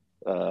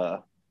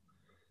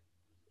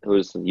 It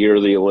was the year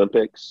of the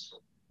Olympics.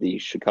 The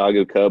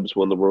Chicago Cubs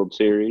won the World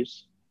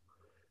Series.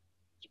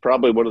 It's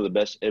probably one of the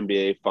best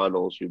NBA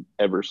finals you'd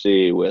ever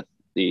see, with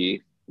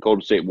the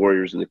Golden State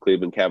Warriors and the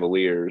Cleveland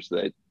Cavaliers,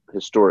 that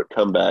historic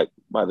comeback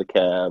by the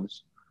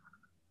Cavs.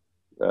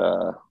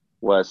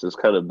 Wes, is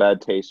kind of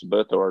bad taste in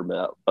both of our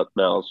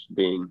mouths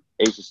being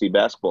ACC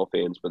basketball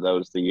fans, but that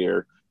was the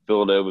year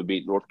Villanova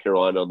beat North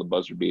Carolina on the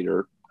buzzer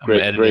beater. I'm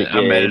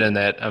editing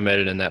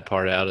that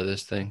part out of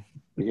this thing.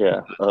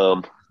 Yeah.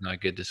 Not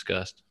get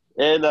discussed.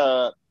 And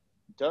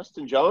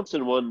Dustin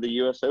Johnson won the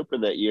U.S. Open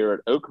that year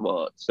at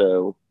Oakmont.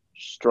 So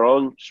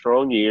strong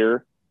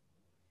year.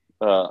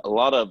 A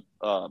lot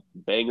of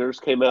bangers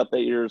came out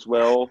that year as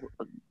well.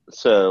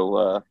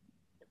 So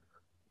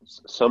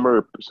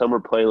summer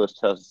playlist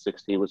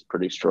 2016 was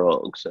pretty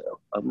strong. So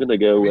I'm gonna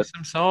go Give me with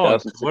some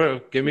songs.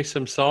 2016. Give me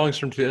some songs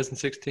from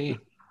 2016.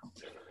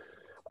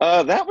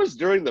 That was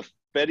during the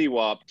Fetty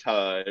Wap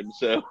time,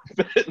 so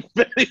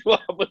Fetty Wap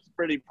was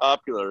pretty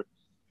popular.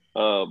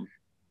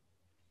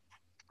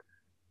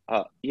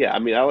 Yeah, I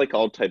mean, I like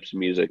all types of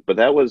music, but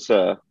that was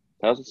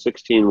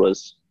 2016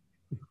 was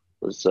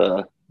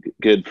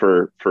good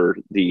for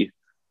the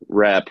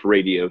rap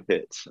radio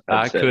hits.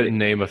 I couldn't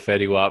name a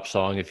Fetty Wap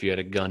song if you had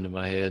a gun to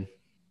my head.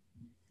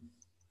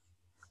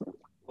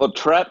 Well,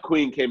 Trap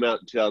Queen came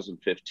out in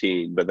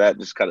 2015, but that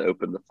just kind of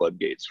opened the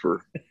floodgates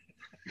for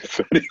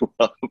Fetty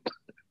Wap.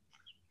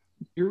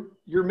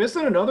 You're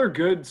missing another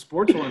good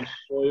sports one,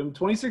 William.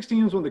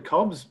 2016 was when the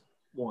Cubs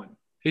won.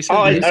 He said,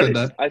 I said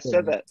that. I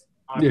said that.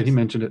 Yeah, he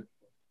mentioned it.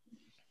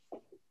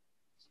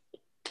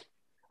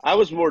 I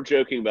was more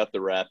joking about the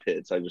rap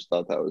hits. I just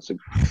thought that was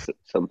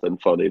something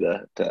funny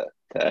to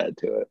add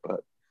to it.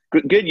 But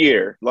good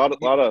year. A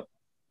lot of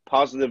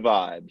positive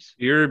vibes.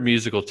 Your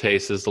musical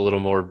taste is a little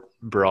more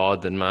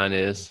broad than mine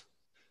is.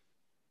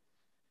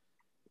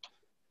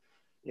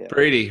 Yeah.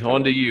 Brady,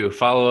 on to you.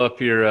 Follow up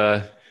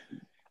your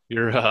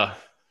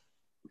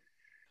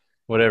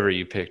whatever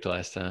you picked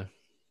last time.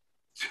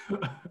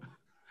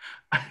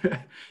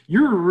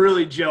 You're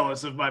really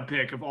jealous of my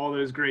pick of all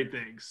those great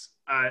things.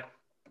 I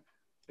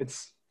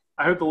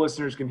hope the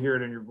listeners can hear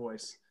it in your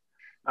voice.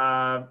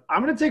 I'm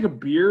going to take a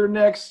beer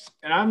next,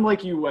 and I'm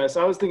like you, Wes.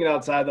 I was thinking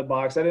outside the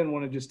box. I didn't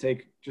want to just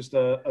take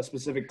a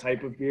specific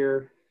type of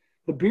beer.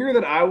 The beer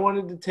that I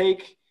wanted to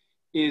take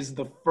is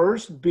the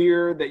first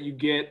beer that you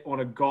get on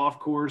a golf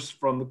course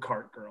from the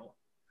Cart Girl.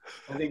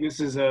 I think this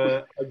is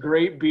a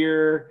great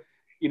beer.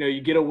 You know,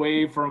 you get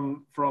away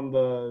from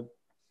the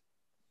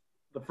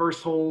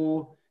first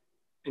hole,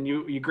 and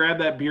you grab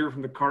that beer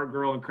from the Cart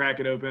Girl and crack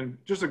it open.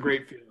 Just a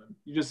great feeling.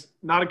 You just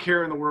not a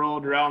care in the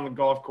world. You're out on the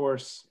golf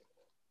course.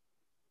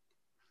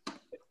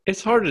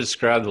 It's hard to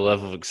describe the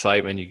level of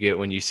excitement you get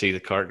when you see the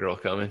Cart Girl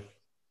coming.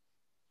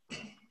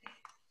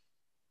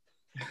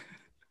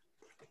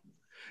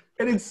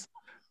 And it's,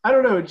 I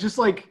don't know, it's just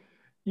like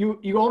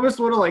you almost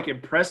want to like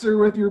impress her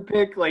with your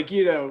pick. Like,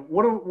 you know,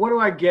 what do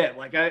I get?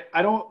 Like,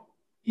 I don't,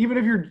 even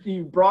if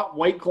you brought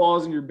White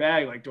Claws in your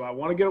bag, like, do I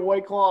want to get a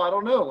White Claw? I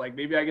don't know. Like,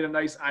 maybe I get a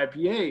nice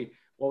IPA.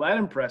 Will that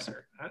impress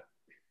her?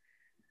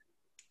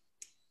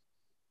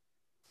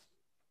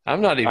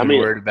 I'm not even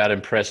worried about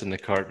impressing the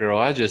Cart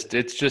Girl.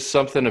 It's just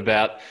something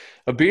about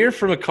a beer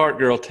from a Cart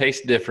Girl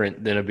tastes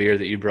different than a beer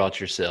that you brought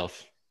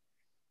yourself.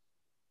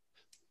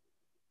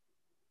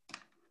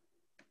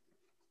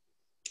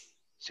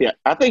 See,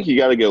 I think you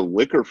got to go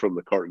liquor from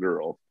the Cart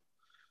Girl.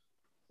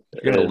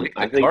 You're going to lick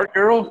the Cart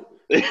Girl?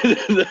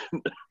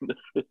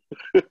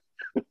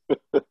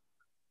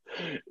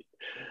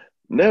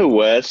 No,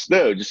 Wes.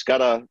 No, just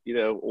gotta,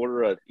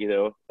 order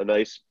a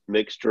nice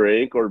mixed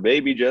drink, or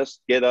maybe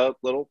just get a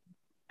little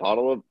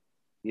bottle of,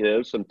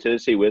 some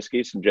Tennessee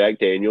whiskey, some Jack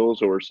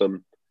Daniels, or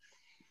some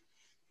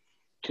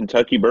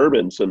Kentucky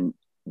bourbon, some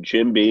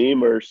Jim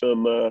Beam, or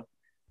some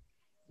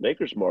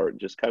Maker's Mark.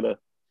 Just kind of,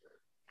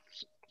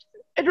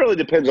 it really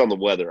depends on the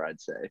weather, I'd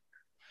say.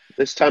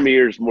 This time of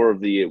year is more of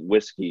the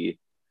whiskey,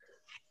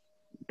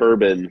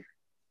 bourbon,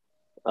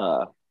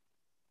 time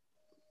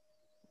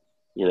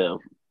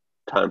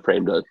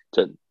frame to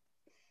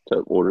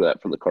order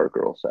that from the Cart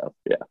Girl. So,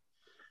 yeah.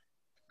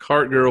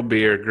 Cart Girl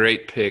beer,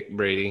 great pick,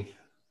 Brady.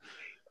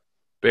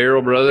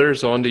 Barrel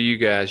Brothers, on to you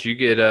guys. You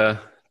get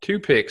 2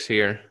 picks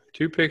here,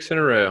 2 picks in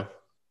a row.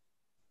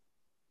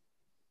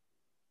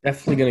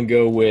 Definitely going to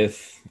go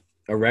with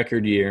a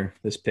record year,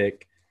 this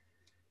pick.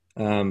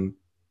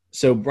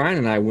 So Brian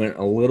and I went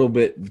a little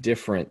bit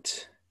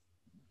different.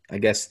 I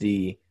guess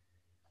we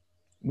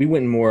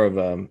went more of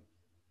a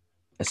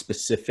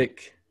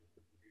specific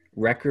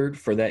record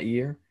for that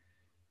year.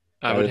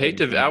 I would hate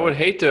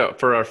to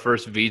for our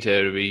first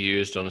veto to be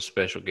used on a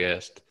special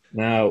guest.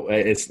 No,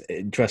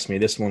 trust me,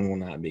 this one will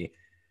not be.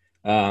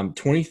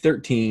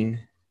 2013,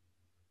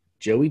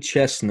 Joey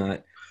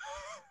Chestnut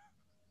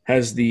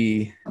has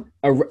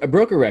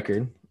broke a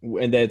record,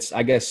 and that's,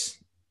 I guess,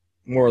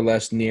 more or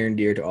less near and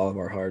dear to all of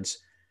our hearts.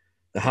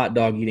 The hot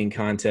dog eating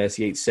contest.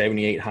 He ate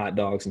 78 hot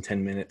dogs in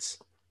 10 minutes.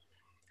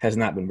 Has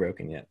not been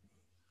broken yet.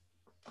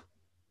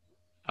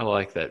 I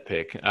like that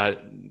pick.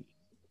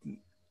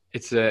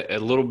 It's a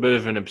little bit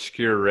of an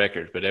obscure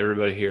record, but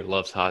everybody here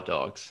loves hot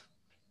dogs.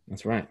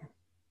 That's right.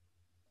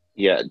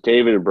 Yeah,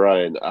 David and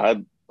Brian,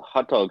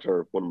 hot dogs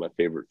are one of my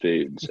favorite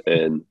foods,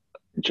 and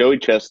Joey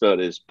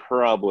Chestnut is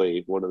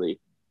probably one of the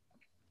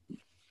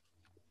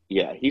 –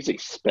 yeah, he's a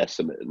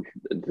specimen,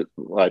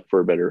 like for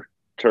a better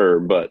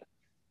term, but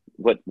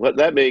what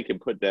that man can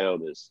put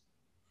down is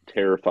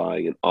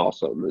terrifying and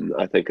awesome, and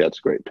I think that's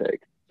a great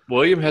pick.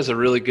 William has a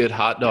really good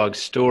hot dog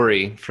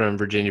story from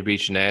Virginia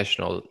Beach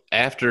National.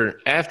 After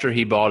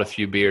he bought a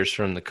few beers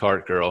from the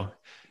Cart Girl,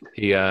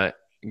 he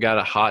got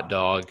a hot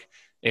dog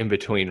in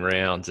between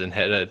rounds and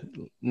had a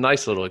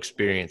nice little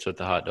experience with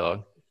the hot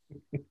dog.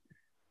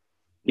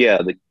 Yeah,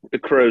 the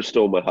crow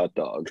stole my hot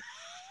dog.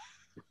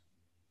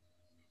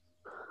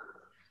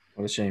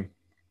 What a shame.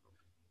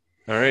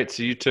 All right,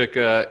 so you took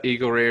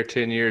Eagle Rare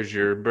 10 years,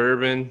 your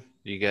bourbon.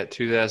 You got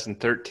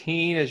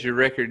 2013 as your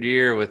record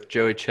year with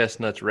Joey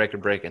Chestnut's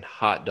record-breaking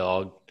hot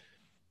dog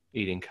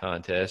eating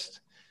contest.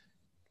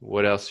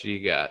 What else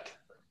you got?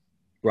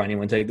 Brian, you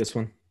want to take this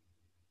one?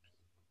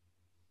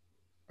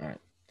 All right.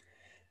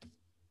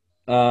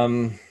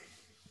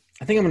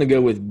 I think I'm going to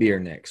go with beer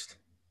next.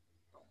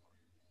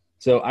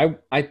 So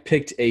I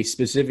picked a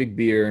specific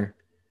beer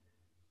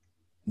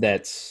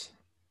that's,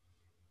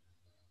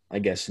 I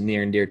guess,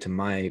 near and dear to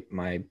my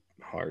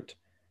heart.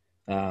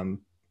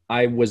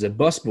 I was a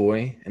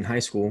busboy in high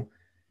school,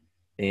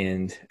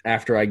 and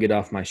after I get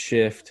off my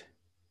shift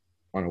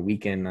on a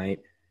weekend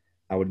night,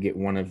 I would get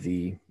one of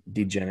the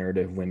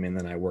degenerative women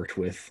that I worked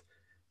with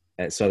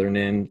at Southern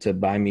Inn to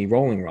buy me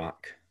Rolling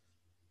Rock,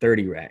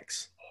 30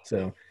 racks.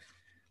 So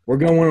we're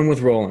going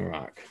with Rolling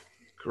Rock.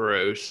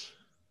 Gross.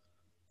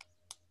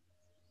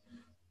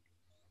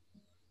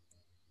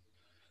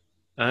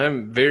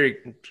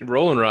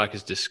 Rolling Rock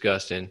is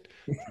disgusting,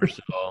 first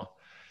of all.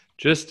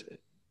 Just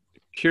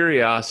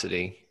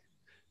curiosity.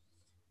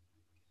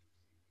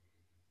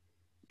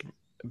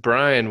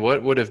 Brian,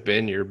 what would have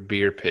been your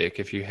beer pick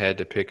if you had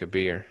to pick a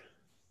beer?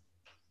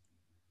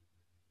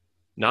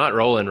 Not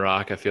Rolling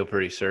Rock, I feel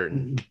pretty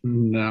certain.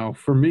 No,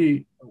 for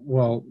me,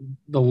 well,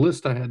 the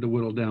list I had to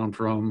whittle down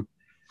from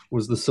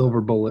was the Silver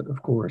Bullet,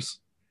 of course.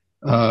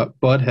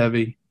 Bud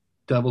Heavy,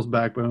 Devil's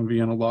Backbone,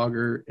 Vienna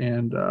Lager,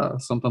 and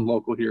something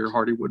local here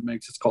Hardywood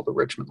makes. It's called the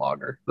Richmond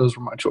Lager. Those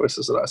were my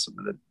choices that I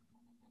submitted.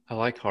 I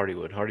like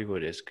Hardywood.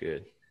 Hardywood is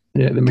good.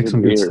 Yeah, they make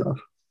some good stuff.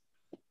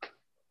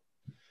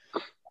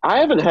 I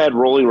haven't had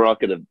Rolling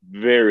Rock in a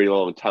very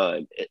long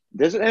time.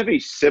 Does it have a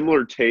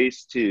similar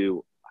taste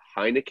to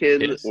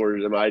Heineken, Yes. or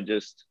am I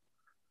just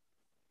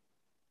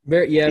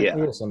Very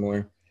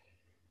similar.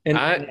 And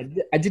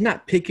I did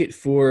not pick it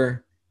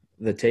for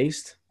the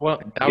taste.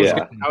 Well,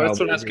 Yeah. that's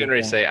what I was going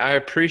to say. I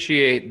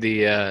appreciate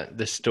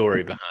the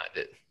story behind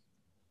it.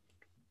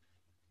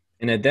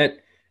 And at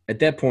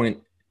that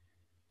point,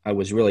 I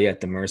was really at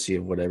the mercy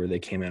of whatever they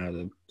came out of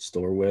the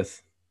store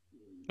with.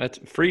 That's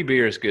free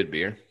beer is good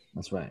beer.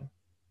 That's right.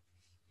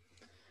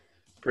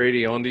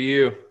 Brady, on to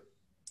you.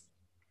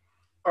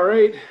 All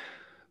right.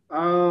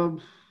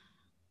 I'm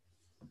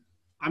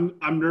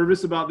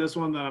nervous about this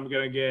one that I'm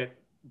gonna get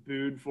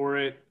booed for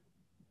it,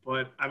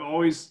 but I've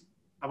always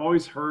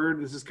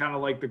heard this is kind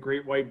of like the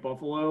Great White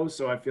Buffalo,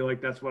 so I feel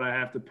like that's what I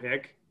have to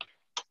pick.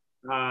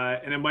 And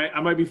I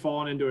might be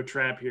falling into a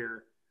trap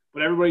here,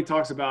 but everybody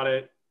talks about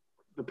it.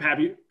 The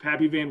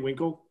Pappy Van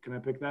Winkle. Can I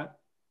pick that?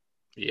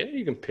 Yeah,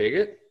 you can pick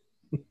it.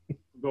 I'm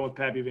going with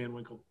Pappy Van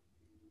Winkle.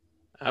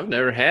 I've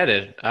never had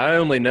it. I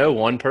only know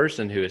one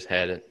person who has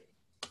had it.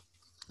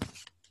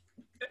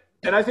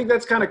 And I think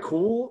that's kind of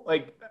cool.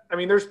 Like, I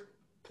mean, there's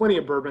plenty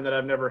of bourbon that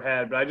I've never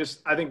had, but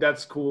I think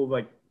that's cool.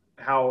 Like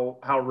how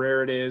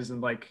rare it is.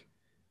 And like,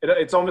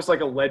 it's almost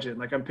like a legend.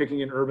 Like I'm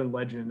picking an urban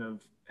legend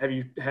of, have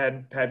you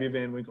had Pappy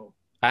Van Winkle?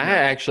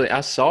 I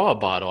saw a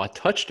bottle. I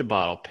touched a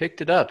bottle,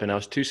 picked it up, and I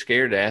was too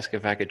scared to ask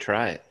if I could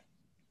try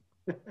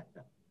it.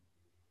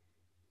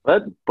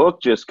 That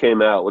book just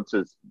came out? What's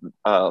his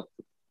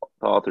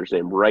author's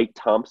name? Wright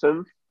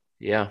Thompson.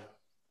 Yeah.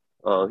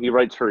 He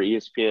writes for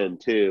ESPN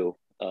too,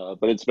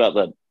 but it's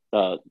about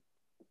the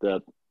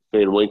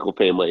Van Winkle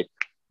family.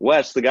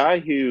 Wes, the guy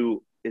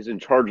who is in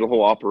charge of the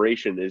whole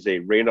operation, is a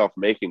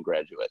Randolph-Macon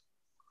graduate.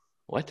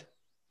 What?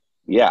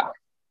 Yeah.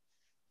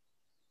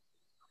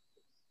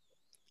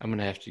 I'm going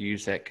to have to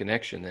use that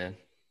connection then.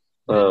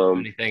 I didn't do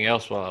anything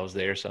else while I was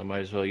there, so I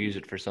might as well use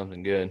it for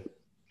something good.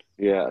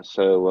 Yeah,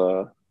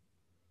 so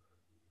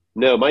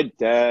no, my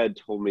dad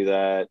told me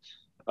that.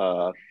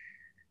 I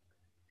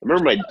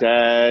remember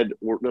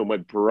my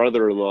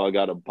brother-in-law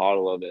got a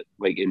bottle of it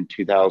like in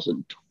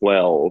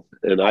 2012,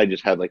 and I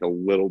just had like a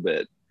little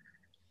bit.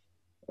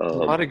 A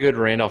lot of good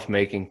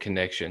Randolph-Macon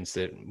connections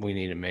that we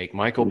need to make.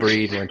 Michael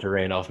Breed went to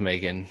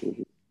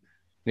Randolph-Macon.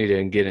 Need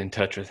to get in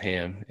touch with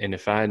him. And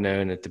if I had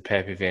known that the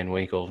Pappy Van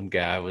Winkle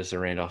guy was a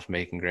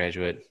Randolph-Macon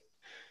graduate,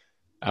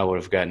 I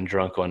would have gotten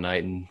drunk one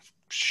night and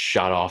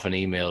shot off an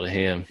email to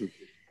him.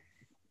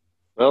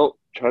 Well,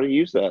 try to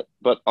use that.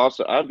 But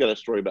also, I've got a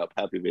story about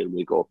Pappy Van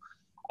Winkle.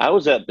 I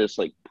was at this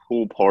like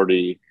pool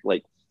party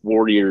like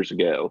 4 years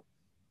ago,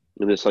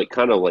 and this like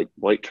kind of like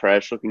white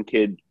trash looking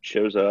kid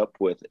shows up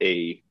with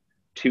a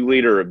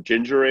 2-liter of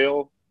ginger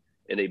ale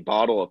and a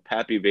bottle of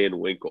Pappy Van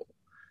Winkle.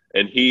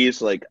 And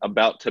he's like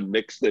about to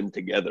mix them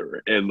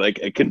together in like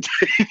a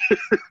container.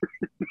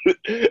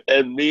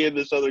 And me and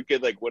this other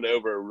kid like went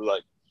over and we're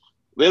like,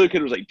 the other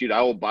kid was like, dude,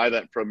 I will buy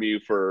that from you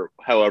for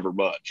however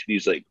much. And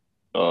he's like,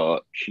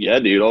 yeah,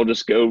 dude, I'll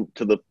just go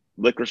to the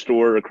liquor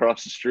store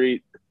across the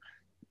street,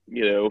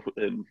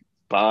 and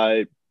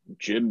buy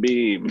Jim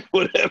Beam,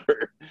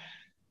 whatever.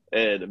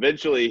 And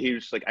eventually he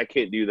was like, I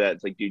can't do that.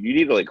 It's like, dude, you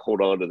need to like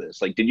hold on to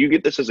this. Like, did you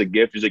get this as a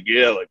gift? He's like,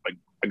 yeah, like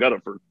I got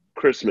it for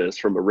Christmas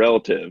from a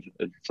relative.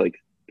 It's like,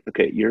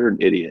 okay, you're an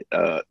idiot.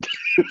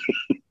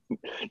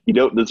 You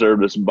don't deserve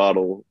this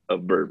bottle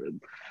of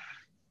bourbon.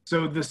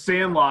 So the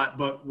Sandlot,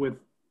 but with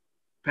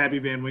Pappy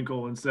Van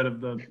Winkle instead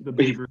of the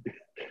beaver.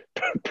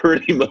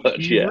 Pretty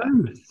much, yeah.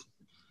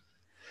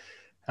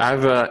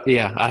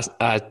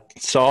 I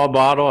saw a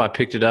bottle, I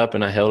picked it up,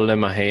 and I held it in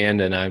my hand,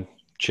 and I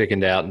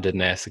chickened out and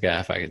didn't ask the guy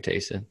if I could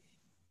taste it.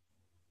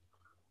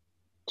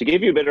 To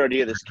give you a better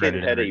idea, this kid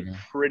Regret it had a every day.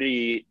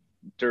 pretty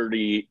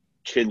dirty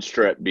chin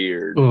strap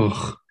beard.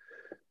 Ugh.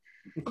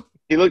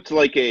 He looked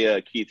like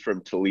a Keith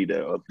from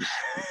Toledo. I'll just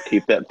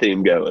keep that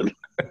theme going.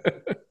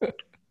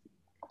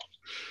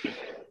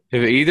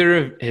 Have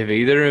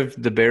either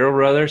of the Barrel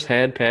Brothers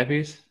had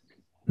Pappies?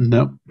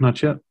 Nope,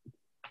 not yet.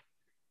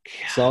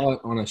 Saw it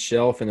on a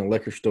shelf in a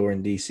liquor store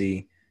in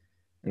D.C.,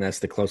 and that's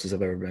the closest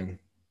I've ever been.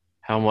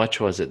 How much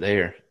was it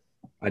there?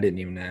 I didn't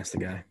even ask the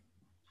guy.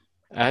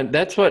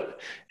 That's what,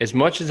 as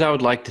much as I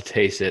would like to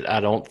taste it, I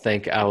don't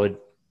think I would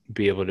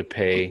be able to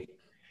pay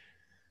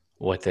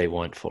what they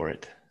want for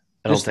it.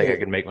 I don't think I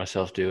could make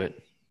myself do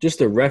it.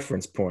 Just a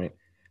reference point.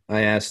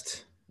 I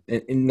asked,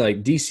 in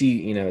like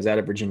D.C., is out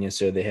of Virginia,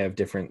 so they have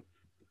different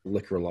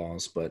liquor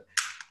laws. But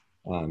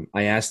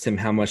I asked him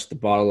how much the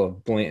bottle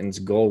of Blanton's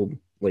Gold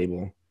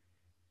label,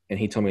 and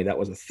he told me that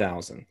was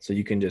 $1,000. So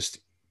you can just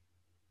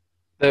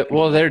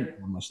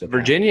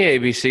Virginia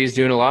ABC is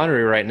doing a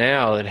lottery right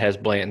now that has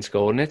Blanton's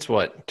Gold, and it's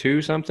what,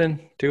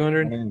 $200?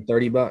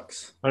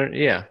 $130.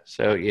 Yeah.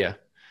 So yeah,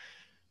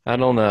 I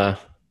don't know.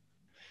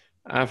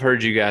 I've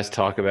heard you guys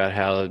talk about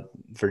how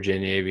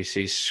Virginia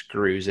ABC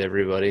screws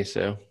everybody.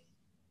 So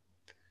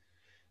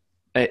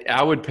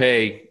I would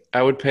pay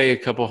a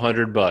couple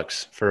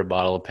 $100 for a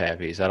bottle of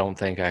Pappy's. I don't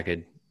think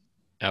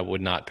I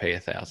would not pay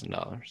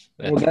 $1,000.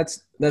 Well,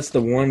 that's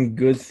the one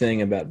good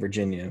thing about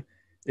Virginia.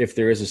 If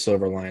there is a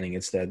silver lining,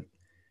 it's that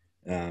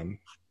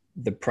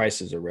the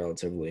prices are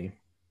relatively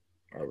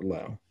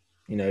low.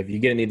 If you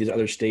get any of these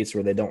other states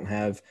where they don't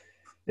have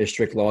as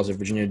strict laws as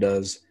Virginia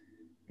does,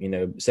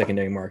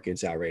 secondary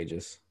market's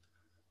outrageous.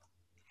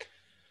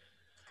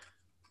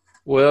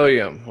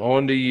 William,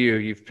 on to you.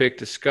 You've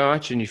picked a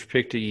Scotch and you've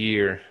picked a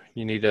year.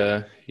 You need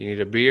a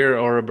beer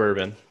or a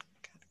bourbon.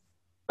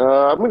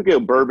 I'm going to go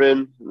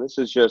bourbon. This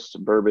is just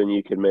bourbon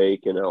you can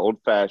make in an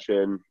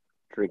old-fashioned,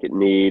 drink it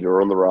neat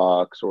or on the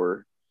rocks,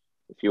 or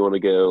if you want to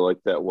go like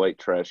that white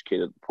trash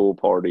kid at the pool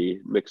party,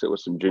 mix it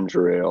with some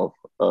ginger ale.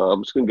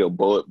 I'm just going to go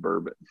Bullet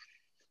bourbon.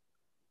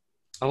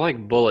 I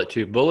like Bullet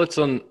too. Bullet's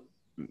on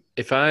 –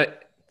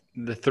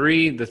 the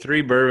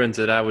three bourbons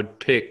that I would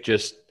pick,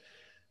 just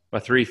my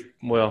three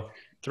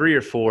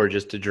or four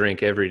just to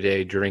drink every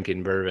day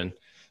drinking bourbon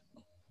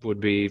would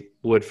be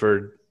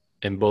Woodford,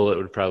 and Bullet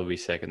would probably be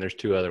second. There's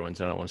two other ones.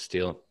 I don't want to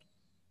steal them.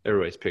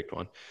 Everybody's picked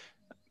one.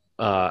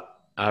 I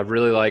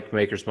really like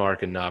Maker's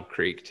Mark and Knob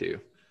Creek too.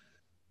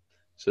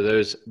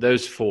 So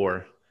those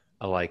four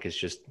I like as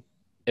just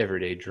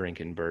everyday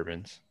drinking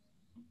bourbons.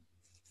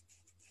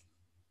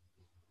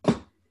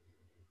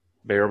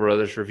 Barrel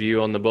Brothers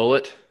review on the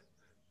Bullet.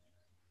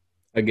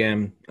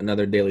 Again,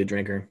 another daily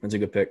drinker. That's a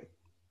good pick.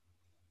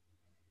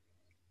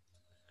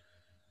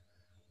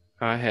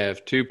 I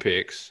have two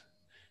picks,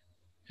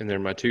 and they're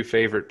my two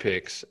favorite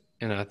picks,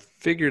 and I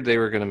figured they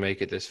were going to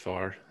make it this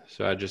far,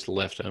 so I just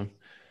left them.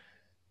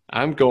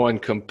 I'm going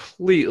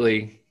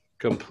completely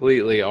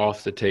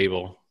off the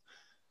table.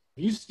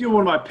 If you steal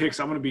one of my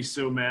picks, I'm going to be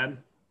so mad.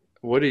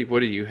 What do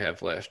you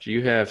have left? Do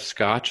you have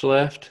Scotch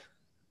left?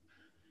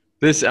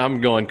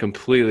 I'm going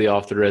completely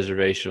off the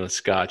reservation with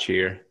Scotch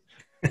here.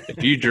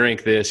 If you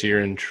drink this, you're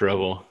in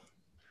trouble.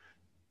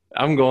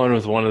 I'm going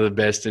with one of the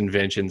best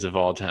inventions of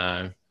all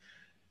time.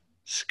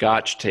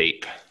 Scotch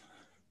tape.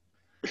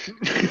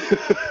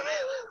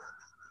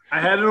 I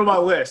had it on my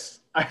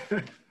list.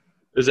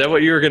 Is that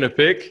what you were going to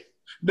pick?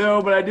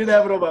 No, but I did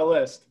have it on my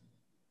list.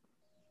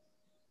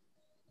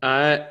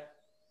 I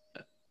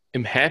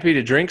am happy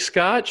to drink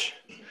Scotch.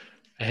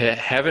 I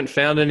haven't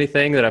found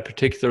anything that I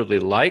particularly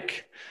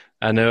like.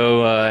 I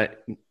know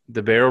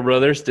the Barrel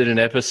Brothers did an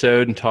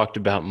episode and talked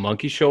about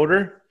Monkey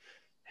Shoulder.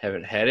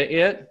 Haven't had it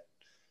yet.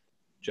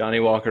 Johnny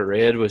Walker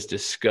Red was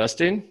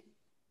disgusting.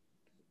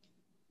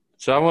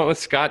 So I went with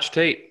Scotch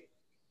tape.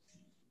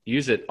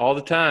 Use it all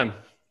the time.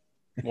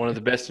 One of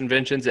the best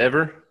inventions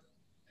ever.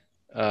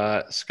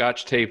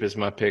 Scotch tape is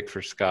my pick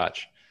for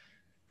Scotch.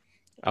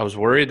 I was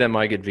worried that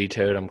might get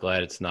vetoed. I'm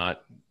glad it's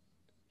not.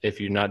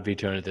 If you're not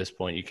vetoing at this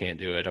point, you can't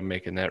do it. I'm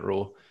making that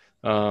rule.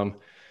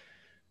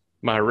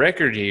 My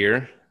record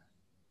year,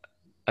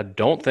 I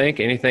don't think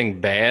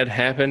anything bad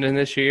happened in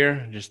this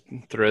year. Just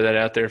throw that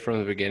out there from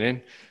the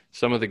beginning.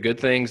 Some of the good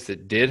things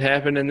that did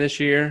happen in this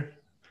year,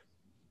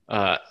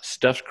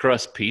 stuffed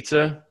crust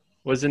pizza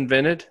was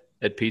invented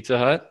at Pizza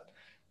Hut.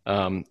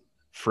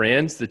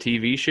 Friends, the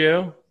TV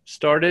show,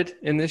 started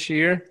in this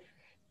year.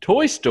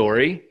 Toy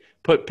Story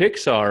put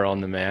Pixar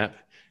on the map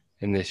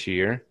in this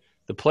year.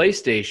 The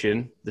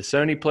PlayStation, the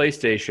Sony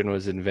PlayStation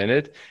was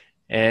invented.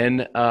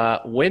 And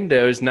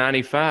Windows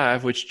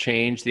 95, which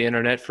changed the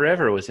internet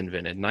forever, was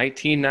invented.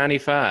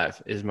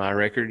 1995 is my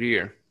record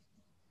year.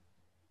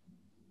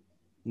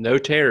 No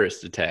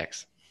terrorist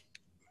attacks.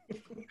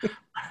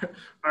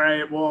 All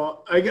right.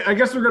 Well, I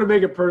guess we're gonna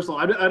make it personal.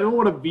 I don't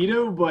want to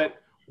veto, but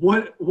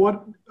what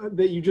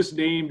that you just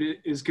named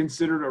is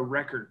considered a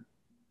record?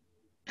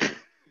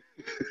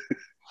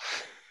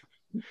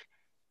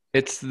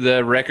 It's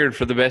the record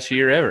for the best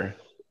year ever.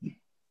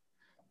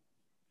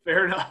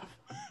 Fair enough.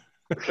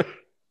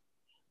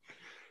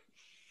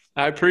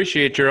 I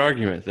appreciate your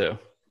argument, though.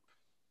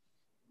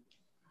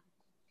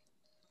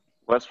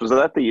 Wes, was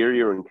that the year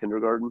you were in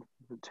kindergarten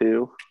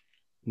too?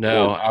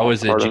 No, Or I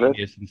was a part of it?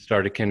 genius and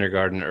started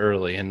kindergarten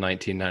early in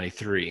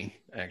 1993,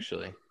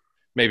 actually.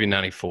 Maybe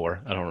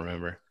 94. I don't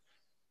remember.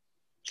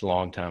 It's a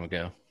long time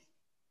ago.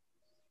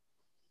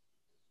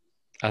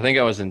 I think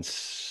I was in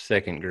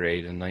second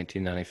grade in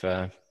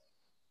 1995.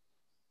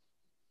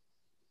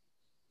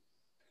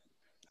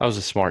 I was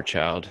a smart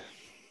child.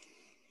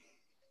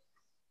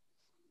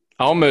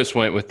 I almost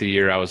went with the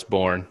year I was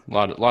born. A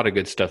lot of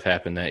good stuff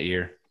happened that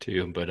year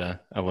too, but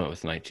I went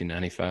with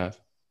 1995.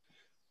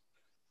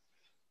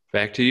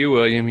 Back to you,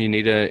 William. You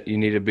need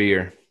a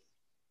beer.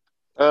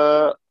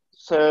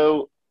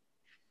 So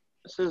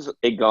this is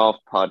a golf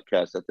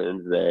podcast at the end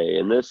of the day,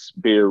 and this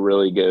beer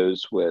really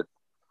goes with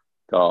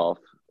golf,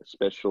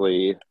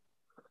 especially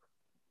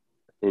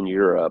in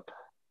Europe,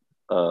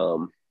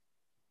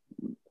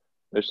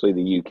 especially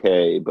the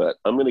UK. But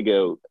I'm going to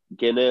go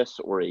Guinness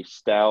or a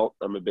stout.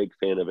 I'm a big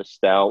fan of a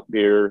stout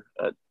beer.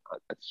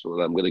 That's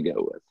what I'm going to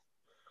go with.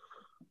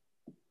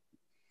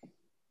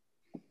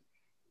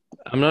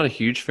 I'm not a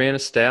huge fan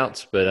of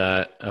stouts,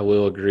 but I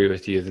will agree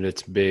with you that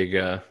it's big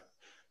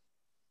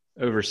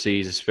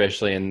overseas,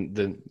 especially in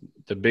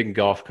the big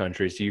golf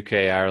countries, UK,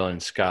 Ireland,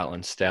 and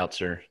Scotland.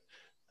 Stouts are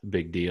a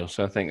big deal.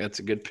 So I think that's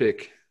a good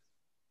pick.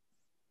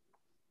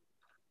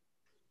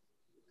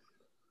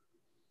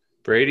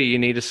 Brady, you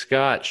need a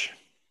Scotch.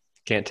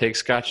 Can't take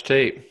Scotch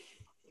tape.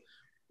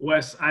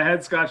 Wes, I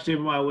had Scotch tape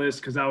on my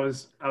list because I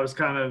was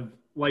kind of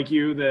like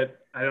you that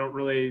I'm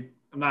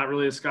not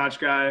really a Scotch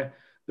guy.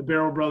 The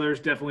Barrel Brothers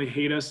definitely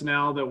hate us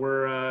now that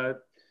we're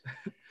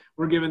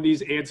given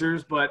these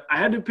answers, but I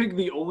had to pick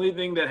the only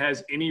thing that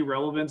has any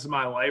relevance in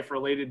my life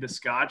related to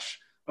Scotch,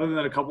 other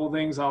than a couple of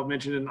things I'll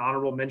mention in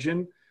honorable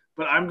mention.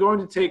 But I'm going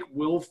to take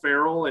Will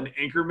Ferrell and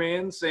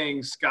Anchorman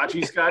saying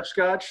Scotchy Scotch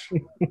Scotch.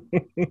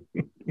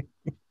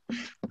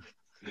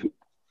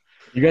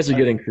 You guys are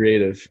getting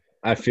creative.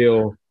 I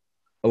feel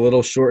a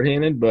little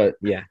shorthanded, but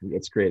yeah,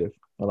 it's creative.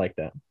 I like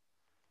that.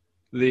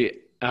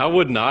 I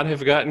would not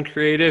have gotten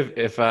creative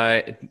if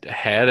I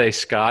had a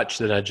Scotch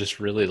that I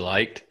just really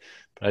liked,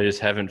 but I just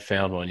haven't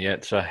found one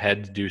yet. So I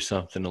had to do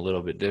something a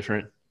little bit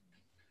different.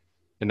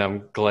 And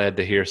I'm glad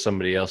to hear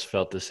somebody else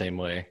felt the same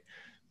way.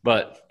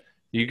 But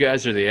you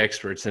guys are the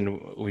experts,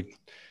 and we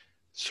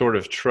sort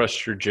of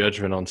trust your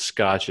judgment on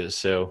Scotches.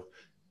 So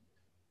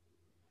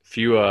if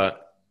you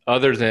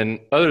other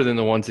than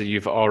the ones that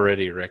you've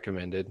already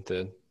recommended,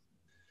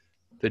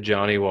 the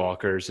Johnny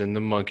Walkers and the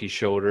Monkey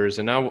Shoulders,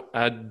 and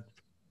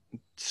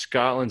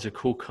Scotland's a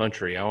cool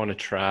country. I want to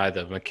try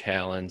the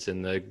Macallans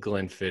and the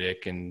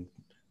Glenfiddich, and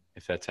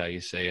if that's how you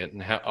say it,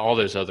 and all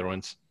those other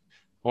ones.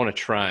 I want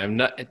to try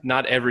them.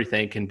 Not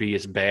everything can be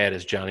as bad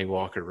as Johnny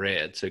Walker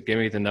Red. So give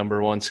me the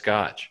number one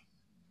Scotch.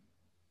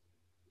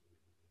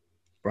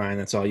 Brian,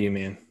 that's all you,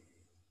 man.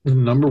 The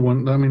number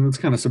one, I mean, it's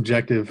kind of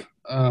subjective.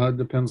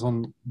 Depends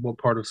on what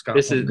part of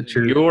Scotland. This is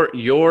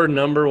your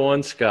number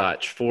one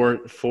Scotch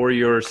for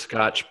your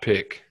Scotch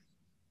pick.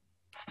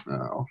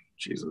 Oh,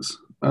 Jesus.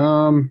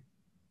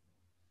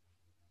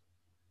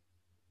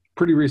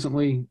 Pretty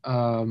recently,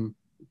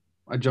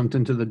 I jumped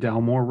into the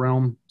Dalmore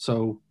realm.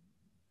 So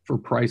for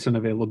price and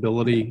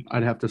availability,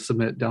 I'd have to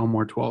submit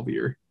Dalmore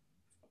 12-year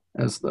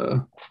as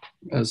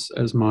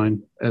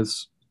mine,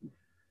 as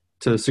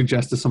to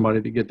suggest to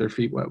somebody to get their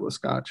feet wet with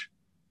Scotch.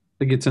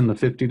 I think it's in the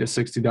 $50 to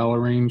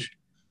 $60 range,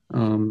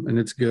 and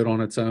it's good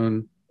on its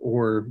own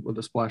or with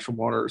a splash of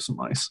water or some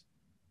ice.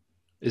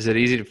 Is it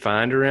easy to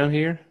find around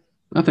here?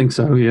 I think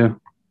so, yeah.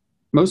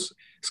 Most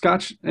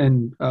Scotch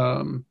and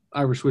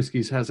Irish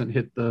whiskeys hasn't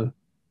hit the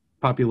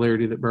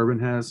popularity that bourbon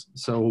has,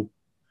 so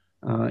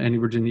any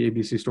Virginia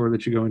ABC store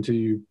that you go into,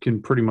 you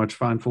can pretty much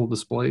find full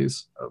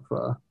displays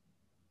of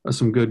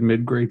some good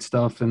mid-grade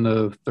stuff in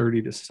the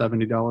 $30 to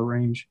 $70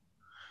 range.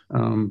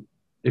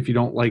 If you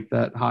don't like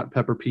that hot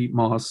pepper peat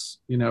moss,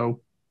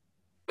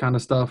 kind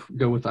of stuff,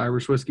 go with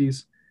Irish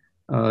whiskeys.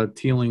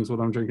 Teeling's what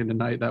I'm drinking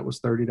tonight. That was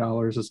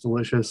 $30. It's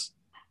delicious.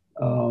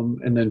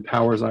 And then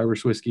Powers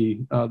Irish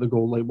whiskey, the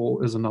gold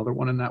label, is another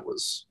one, and that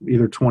was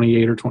either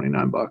 $28 or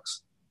 $29.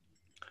 That's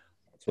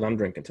what I'm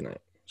drinking tonight.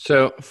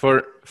 So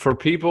for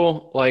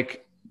people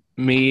like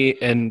me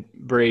and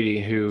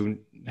Brady who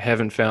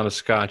haven't found a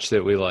Scotch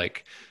that we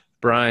like,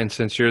 Brian,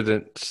 since you're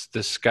the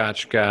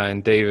Scotch guy,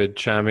 and David,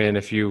 chime in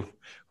if you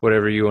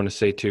whatever you want to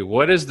say too.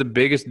 What is the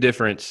biggest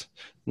difference?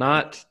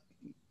 Not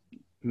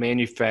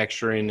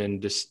manufacturing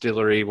and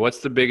distillery. What's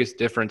the biggest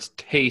difference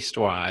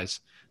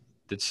taste-wise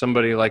that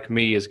somebody like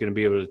me is going to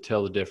be able to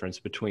tell the difference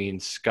between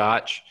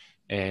Scotch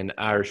and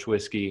Irish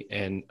whiskey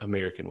and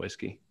American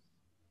whiskey?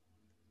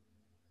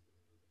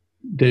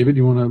 David,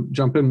 you want to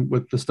jump in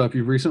with the stuff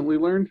you've recently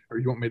learned, or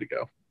you want me to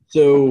go?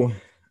 So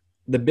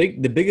the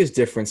biggest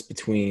difference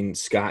between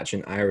Scotch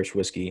and Irish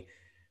whiskey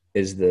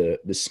is the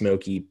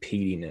smoky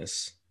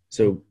peatiness.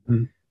 So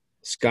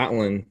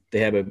Scotland, they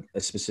have a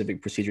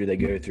specific procedure they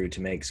go through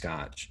to make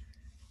Scotch,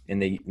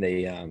 and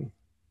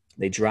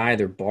they dry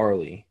their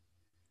barley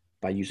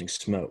by using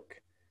smoke.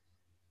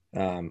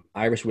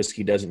 Irish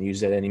whiskey doesn't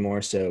use that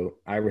anymore, so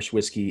Irish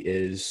whiskey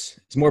it's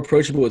more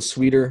approachable. It's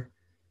sweeter,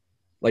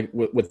 like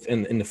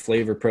in the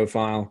flavor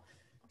profile.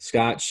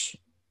 Scotch,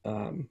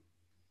 I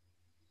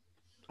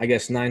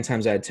guess 9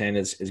 times out of 10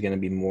 is going to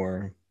be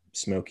more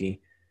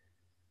smoky.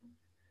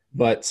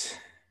 But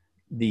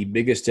the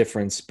biggest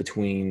difference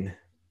between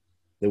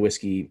the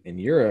whiskey in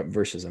Europe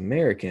versus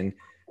American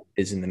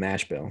is in the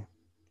mash bill.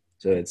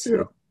 So it's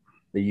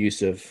the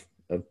use of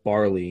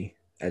barley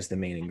as the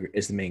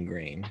main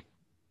grain.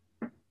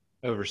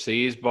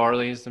 Overseas,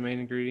 barley is the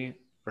main ingredient,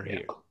 or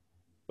here?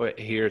 What,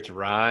 here it's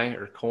rye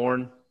or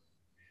corn?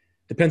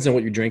 Depends on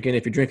what you're drinking.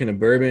 If you're drinking a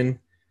bourbon,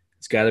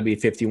 it's got to be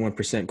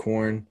 51%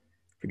 corn.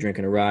 If you're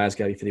drinking a rye, it's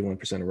got to be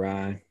 51%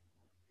 rye.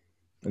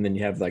 And then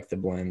you have like the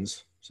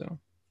blends. So,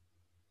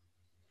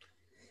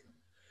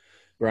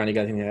 Brian, you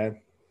got anything to add?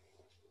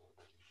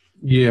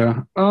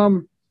 Yeah.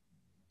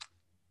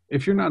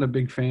 If you're not a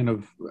big fan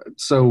of,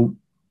 so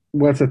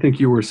Wes, I think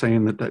you were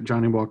saying that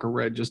Johnny Walker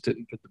Red just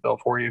didn't fit the bill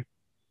for you.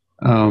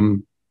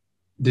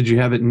 Did you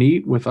have it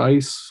neat with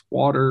ice,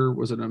 water?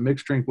 Was it a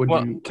mixed drink?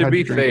 To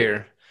be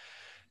fair,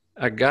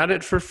 I got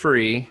it for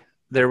free.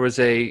 There was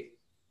a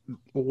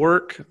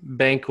work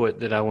banquet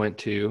that I went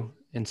to,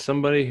 and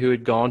somebody who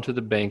had gone to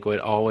the banquet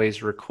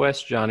always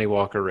requests Johnny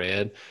Walker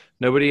Red.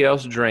 Nobody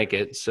else drank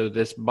it, so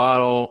this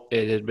bottle,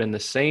 it had been the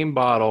same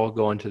bottle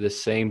going to the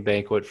same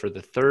banquet for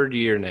the 3rd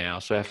year now.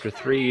 So after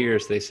 3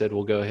 years, they said,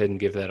 we'll go ahead and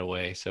give that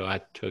away. So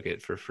I took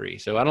it for free.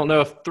 So I don't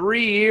know if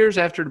 3 years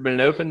after it had been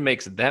open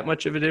makes that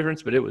much of a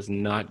difference, but it was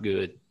not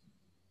good.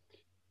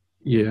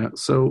 Yeah,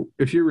 so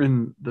if you're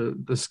in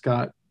the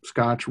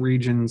Scotch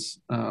regions,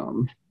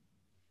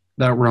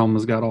 that realm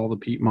has got all the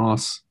peat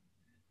moss,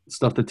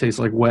 stuff that tastes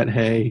like wet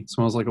hay,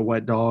 smells like a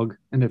wet dog.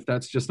 And if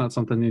that's just not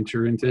something that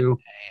you're into,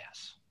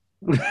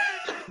 I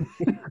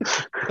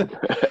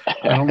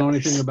don't know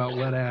anything about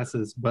wet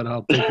asses, but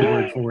I'll take your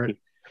word for it.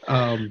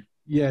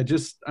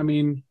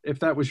 If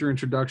that was your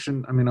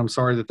introduction, I'm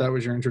sorry that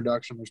was your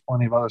introduction. There's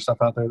plenty of other stuff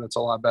out there that's a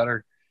lot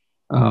better.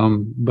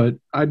 But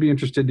I'd be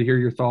interested to hear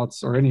your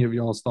thoughts, or any of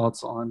y'all's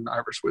thoughts, on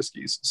Irish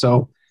whiskeys.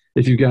 So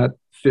if you got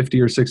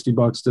 $50 or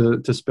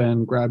 $60 to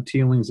spend, grab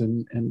Teeling's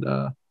and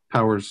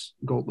Powers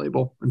Gold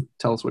Label and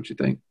tell us what you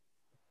think.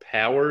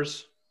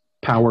 Powers,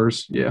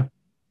 yeah.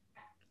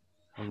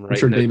 I'm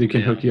sure David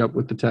can hook you up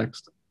with the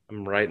text.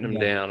 I'm writing them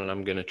down, and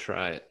I'm going to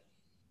try it.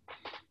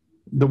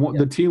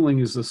 The Teeling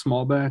is the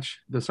small batch,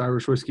 this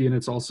Irish whiskey, and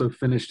it's also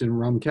finished in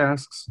rum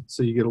casks,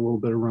 so you get a little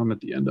bit of rum at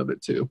the end of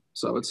it too.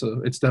 So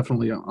it's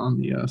definitely on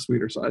the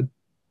sweeter side.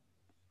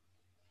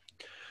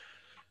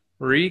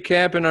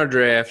 Recapping our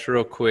draft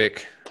real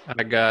quick,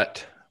 I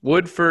got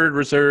Woodford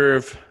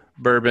Reserve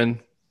Bourbon,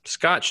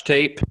 Scotch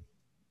Tape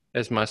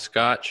as my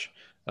Scotch,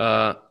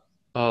 a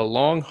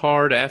long,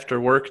 hard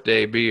after work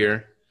day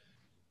beer,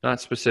 not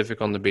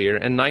specific on the beer,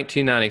 and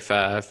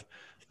 1995,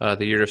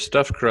 the year of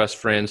Stuffed Crust,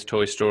 Friends,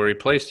 Toy Story,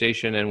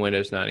 PlayStation, and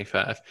Windows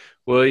 95.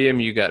 William,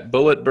 you got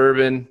Bullet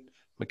Bourbon,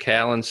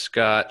 Macallan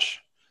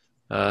Scotch,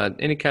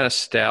 any kind of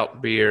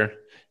stout beer.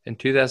 In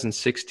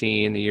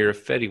 2016, the year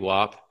of Fetty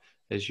Wap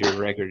as your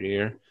record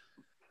year.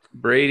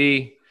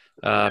 Brady,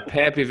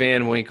 Pappy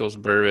Van Winkle's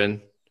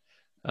Bourbon,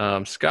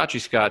 Scotchy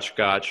Scotch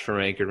from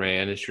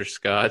Anchorman is your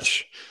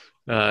Scotch.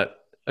 A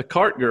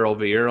Cart Girl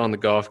beer on the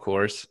golf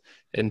course.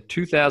 In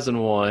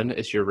 2001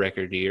 is your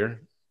record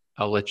year.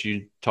 I'll let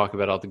you talk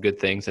about all the good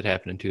things that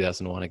happened in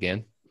 2001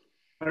 again.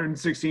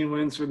 116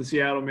 wins for the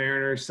Seattle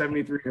Mariners,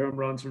 73 home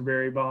runs for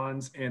Barry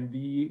Bonds, and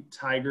the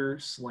Tiger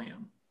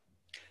Slam.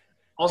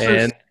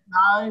 Also,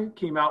 I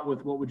came out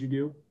with What Would You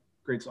Do?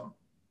 Great song.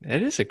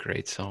 It is a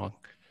great song.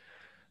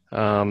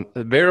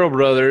 The Barrel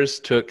Brothers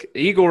took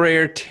Eagle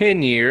Rare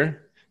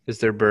 10-year as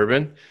their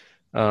bourbon.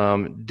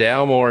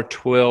 Dalmore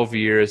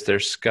 12-year as their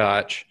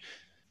Scotch.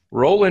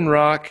 Rollin'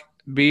 Rock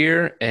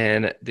beer,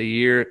 and the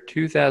year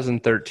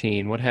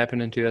 2013. What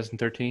happened in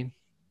 2013?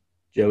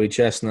 Joey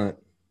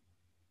Chestnut.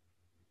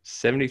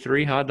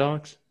 73 hot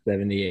dogs?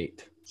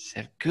 78.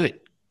 Good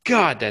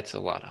God, that's a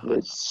lot of hot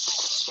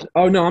dogs.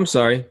 Oh, no, I'm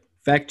sorry.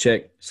 Fact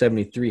check,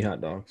 73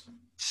 hot dogs.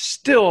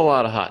 Still a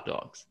lot of hot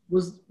dogs.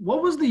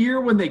 What was the year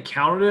when they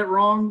counted it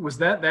wrong? Was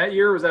that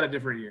year, or was that a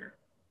different year?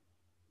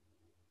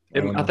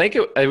 I think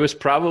it was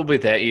probably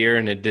that year,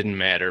 and it didn't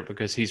matter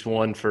because he's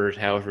won for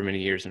however many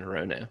years in a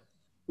row now.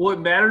 Well, it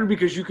mattered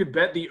because you could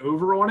bet the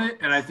over on it,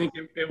 and I think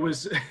it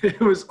was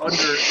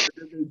under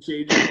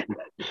changing.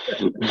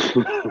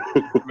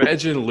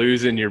 Imagine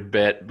losing your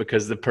bet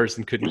because the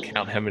person couldn't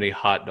count how many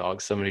hot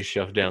dogs somebody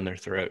shoved down their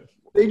throat.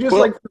 They just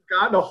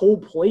forgotten a whole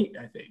plate,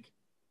 I think.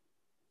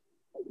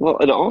 Well,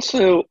 and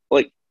also,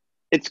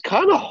 it's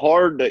kind of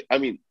hard to –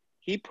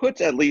 he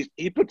puts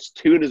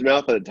two in his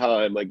mouth at a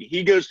time. Like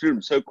he goes through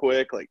them so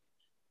quick. Like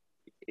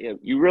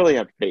you really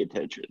have to pay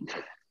attention.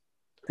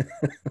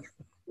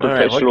 All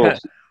right,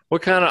 Professionals.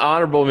 what kind of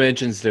honorable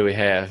mentions do we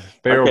have?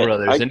 Barrel Okay,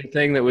 Brothers.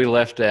 Anything that we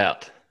left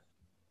out?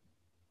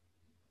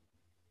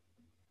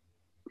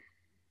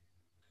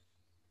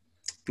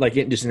 Like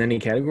just in any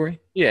category?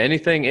 Yeah,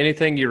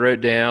 anything you wrote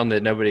down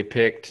that nobody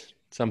picked,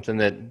 something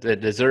that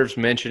deserves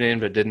mentioning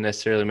but didn't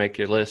necessarily make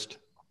your list.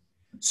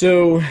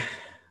 So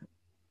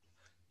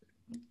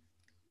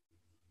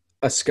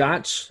a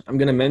Scotch I'm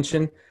going to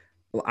mention.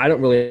 Well, I don't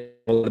really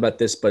know a lot about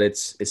this, but it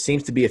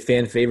seems to be a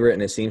fan favorite,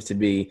 and it seems to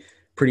be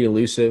pretty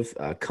elusive.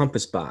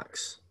 Compass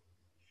Box.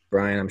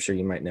 Brian, I'm sure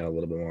you might know a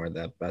little bit more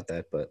about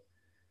that, but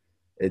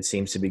it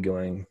seems to be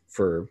going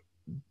for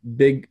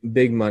big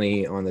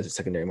money on the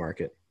secondary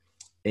market.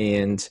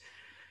 And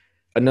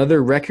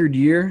another record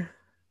year,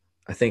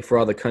 I think, for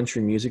all the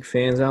country music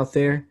fans out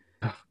there,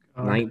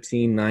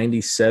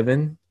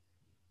 1997,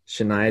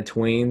 Shania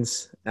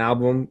Twain's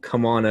album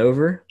 "Come On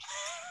Over."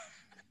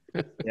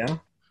 Yeah,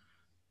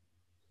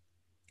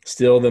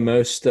 still the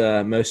most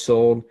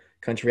sold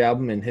country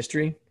album in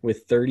history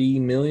with 30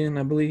 million,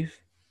 I believe.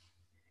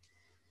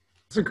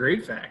 That's a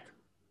great fact.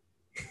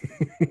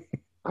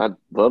 I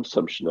love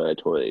some Shania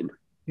Twain.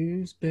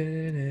 Whose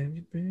bed have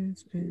you been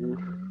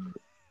spinning?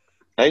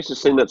 I used to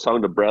sing that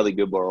song to Bradley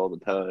Goodbar all the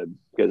time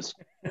because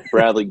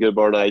Bradley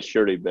Goodbar and I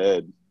shared a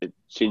bed at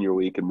senior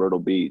week in Myrtle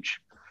Beach.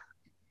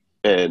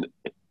 And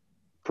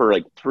for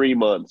like 3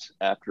 months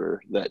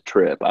after that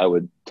trip, I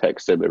would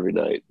text him every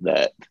night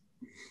that,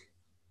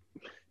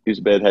 whose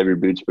bed have your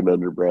boots been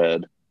under,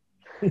 Brad?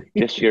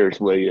 Just yours,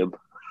 William.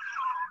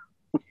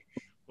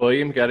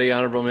 William, got any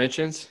honorable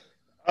mentions?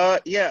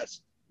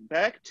 Yes.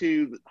 Back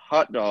to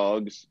hot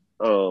dogs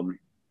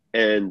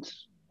and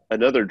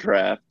another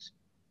draft.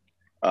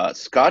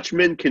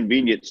 Scotchman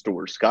convenience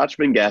stores,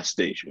 Scotchman gas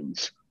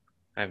stations.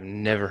 I've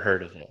never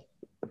heard of it.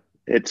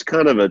 It's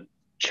kind of a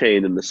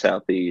chain in the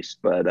Southeast,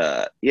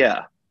 but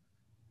yeah.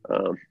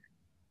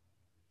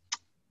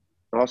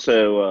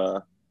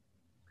 Also,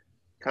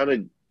 kind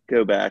of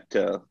go back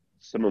to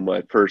some of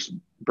my first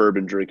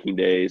bourbon drinking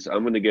days.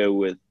 I'm going to go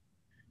with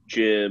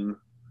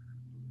Jim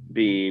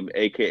Beam,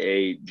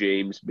 a.k.a.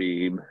 James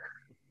Beam,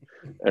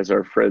 as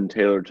our friend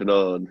Taylor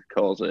Tanon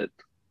calls it.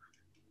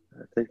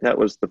 I think that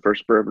was the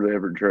first bourbon I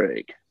ever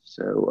drank.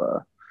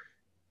 So,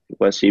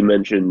 Wes, you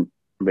mentioned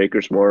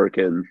Maker's Mark,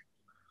 and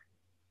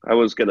I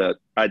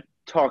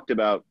talked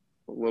about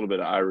a little bit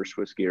of Irish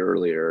whiskey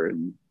earlier,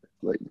 and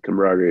like the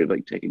camaraderie of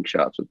like taking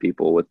shots with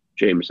people with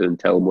Jameson and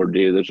Tullamore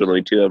Dew. There's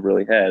only two I've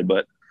really had,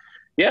 but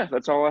yeah,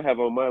 that's all I have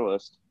on my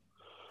list.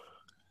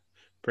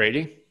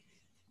 Brady?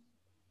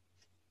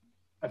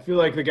 I feel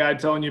like the guy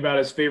telling you about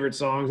his favorite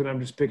songs, and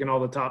I'm just picking all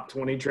the top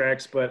 20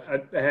 tracks, but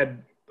I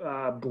had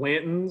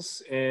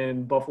Blanton's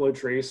and Buffalo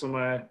Trace on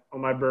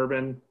my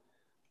bourbon.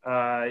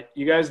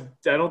 You guys,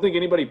 I don't think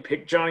anybody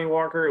picked Johnny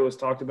Walker. It was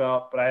talked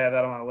about, but I had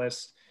that on my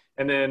list.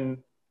 And then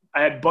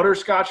I had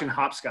butterscotch and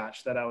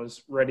hopscotch that I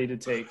was ready to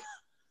take.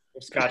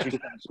 If Scotchy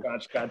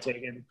Scotch got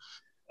taken.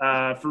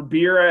 For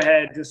beer, I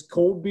had just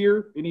cold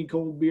beer, any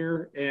cold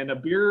beer, and a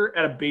beer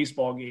at a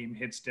baseball game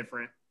hits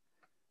different.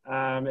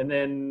 And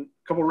then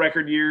a couple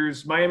record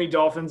years, Miami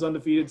Dolphins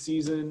undefeated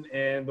season,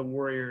 and the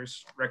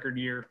Warriors record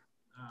year,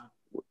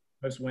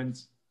 most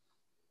wins.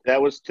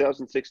 That was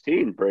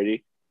 2016,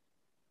 Brady.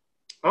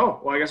 Oh,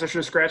 well, I guess I should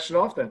have scratched it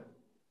off then.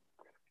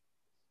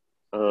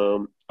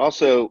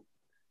 Also,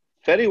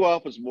 Fetty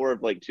Wap was more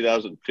of like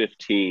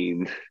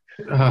 2015.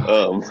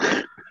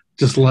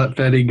 Just let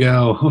Fetty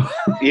go.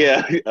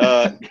 Yeah.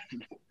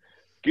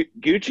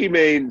 Gucci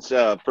Mane's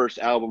first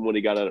album when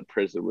he got out of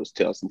prison was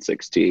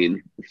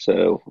 2016.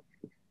 So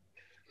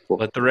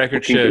let the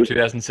record show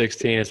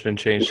 2016 has been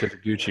changed to the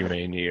Gucci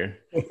Mane year.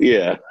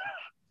 Yeah.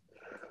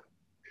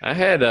 I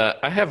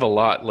have a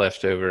lot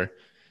left over.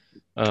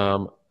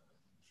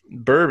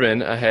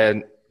 Bourbon, I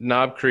had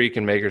Knob Creek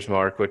and Maker's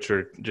Mark, which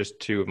are just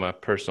two of my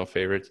personal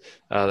favorites.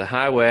 The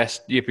High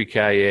West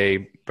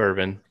Yippee-Ki-Yay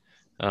bourbon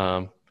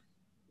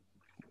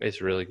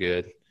is really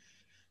good.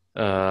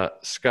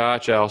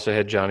 Scotch, I also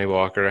had Johnny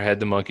Walker. I had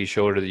the Monkey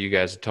Shoulder that you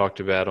guys had talked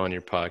about on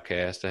your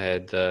podcast. I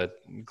had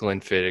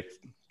Glenfiddich.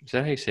 Is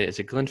that how you say it? Is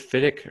it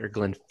Glenfiddich or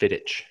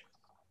Glenfiddich?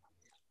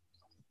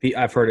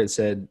 I've heard it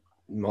said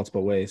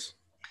multiple ways.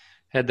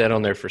 Had that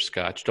on there for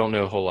Scotch. Don't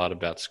know a whole lot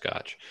about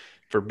Scotch.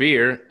 For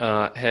beer,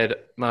 had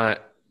my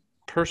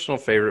personal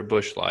favorite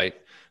Busch Light.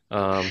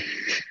 I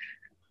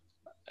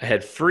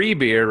had free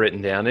beer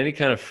written down. Any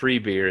kind of free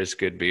beer is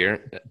good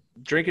beer.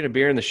 Drinking a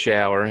beer in the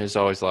shower is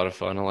always a lot of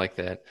fun. I like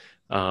that.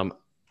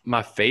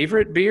 My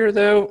favorite beer,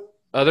 though,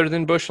 other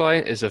than Busch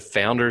Light, is a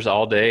Founders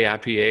All Day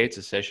IPA. It's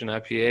a session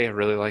IPA. I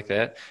really like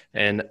that.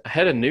 And I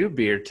had a new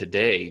beer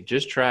today.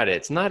 Just tried it.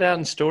 It's not out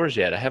in stores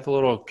yet. I have a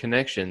little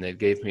connection that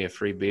gave me a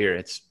free beer.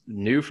 It's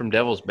new from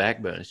Devil's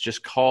Backbone. It's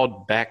just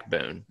called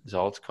Backbone is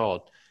all it's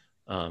called.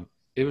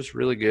 It was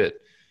really good.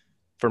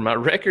 For my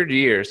record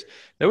years,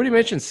 nobody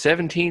mentioned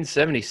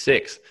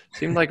 1776.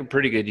 Seemed like a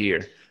pretty good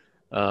year.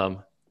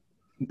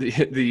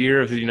 the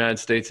year of the United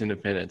States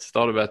independence.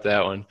 Thought about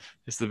that one.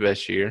 It's the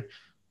best year.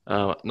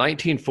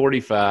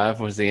 1945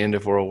 was the end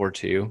of World War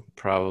II.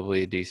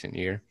 Probably a decent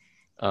year.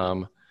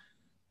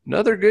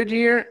 Another good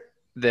year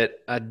that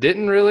I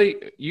didn't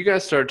really – you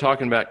guys started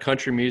talking about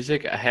country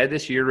music. I had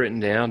this year written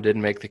down,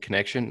 didn't make the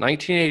connection.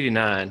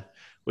 1989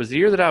 was the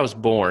year that I was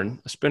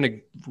born. I spent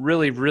a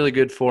really, really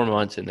good 4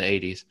 months in the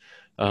 80s.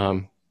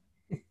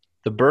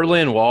 The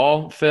Berlin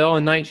Wall fell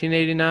in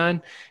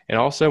 1989. And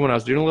also when I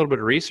was doing a little bit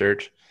of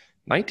research,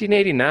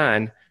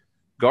 1989,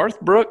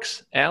 Garth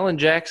Brooks, Alan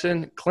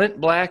Jackson,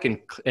 Clint Black, and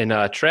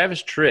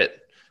Travis Tritt.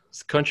 It's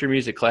the country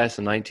music class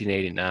in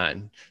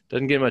 1989.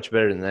 Doesn't get much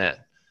better than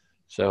that.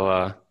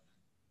 So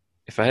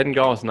if I hadn't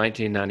gone with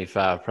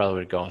 1995, I probably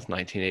would have gone with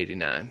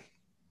 1989.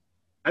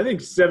 I think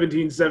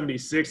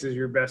 1776 is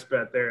your best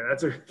bet there.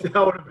 That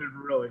would have been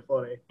really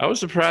funny. I was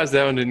surprised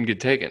that one didn't get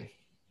taken.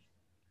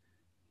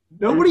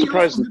 Nobody else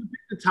was going to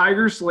pick the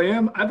Tiger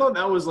Slam. I thought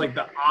that was like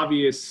the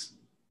obvious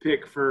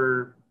pick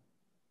for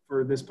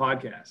this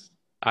podcast.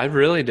 I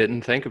really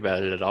didn't think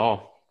about it at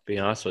all, to be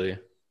honest with you.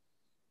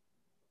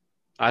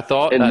 I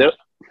thought And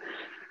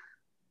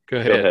Go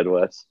ahead,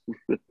 Wes.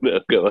 No,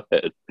 go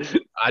ahead.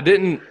 I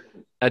didn't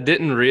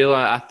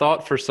realize – I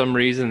thought for some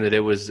reason that it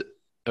was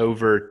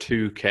over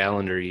 2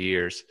 calendar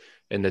years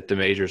and that the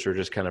majors were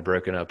just kind of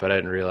broken up. But I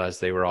didn't realize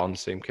they were all in the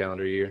same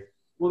calendar year.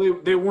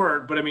 Well, they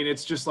weren't, but I mean,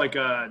 it's just like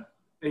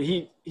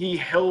he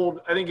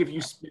held – I think if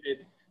you split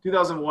it,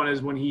 2001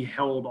 is when he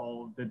held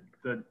all of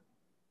the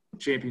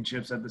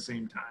championships at the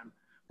same time.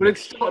 But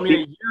it's still – I mean, a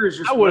year is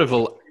just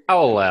 –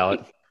 I'll allow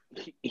it.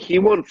 He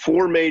won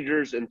 4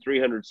 majors in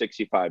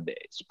 365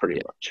 days,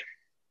 pretty much.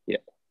 Yeah.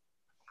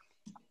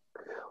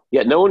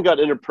 Yeah, no one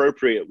got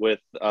inappropriate with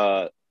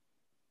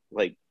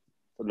like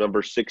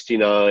number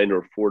 69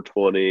 or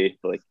 420.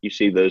 Like you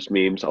see those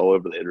memes all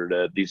over the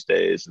internet these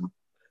days, and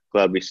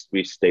glad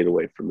we stayed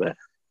away from that.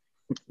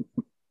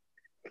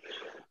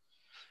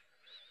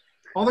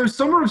 Although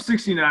Summer of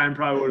 69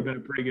 probably would have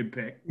been a pretty good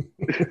pick.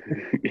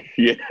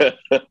 Yeah.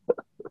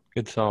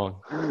 Good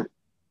song.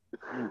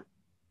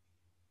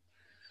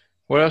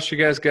 What else you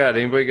guys got?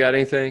 Anybody got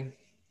anything?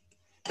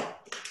 How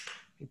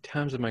many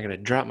times am I going to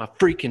drop my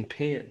freaking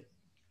pen?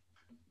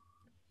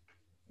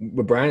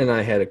 But Brian and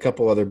I had a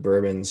couple other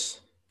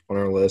bourbons on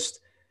our list.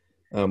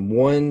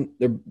 One,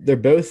 they're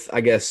both,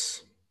 I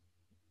guess,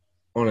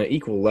 on an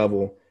equal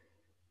level.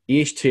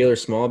 E.H. Taylor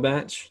Small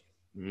Batch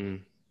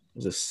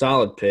was a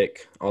solid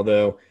pick,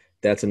 although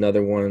that's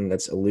another one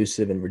that's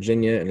elusive in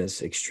Virginia and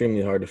is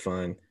extremely hard to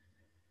find.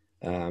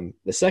 The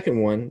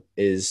second one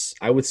is,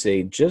 I would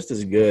say, just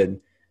as good.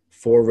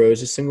 4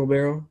 Roses single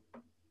barrel.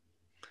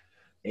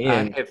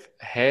 And I have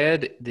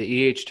had the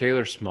E.H.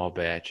 Taylor small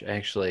batch.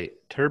 Actually,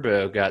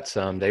 Turbo got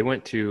some. They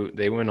went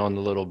on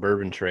the little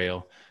bourbon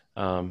trail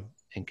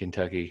in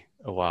Kentucky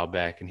a while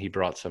back, and he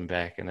brought some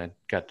back, and I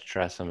got to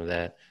try some of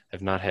that.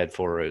 I've not had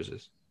 4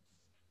 Roses.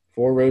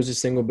 4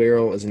 Roses single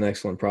barrel is an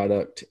excellent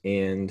product,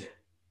 and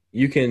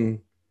you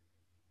can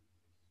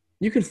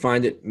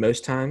find it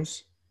most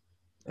times.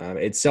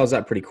 It sells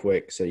out pretty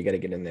quick, so you got to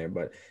get in there,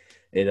 but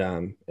it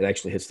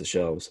actually hits the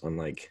shelves,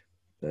 unlike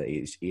the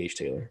E.H.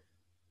 Taylor.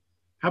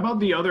 How about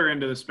the other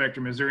end of the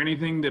spectrum? Is there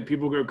anything that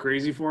people go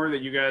crazy for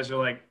that you guys are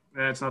like,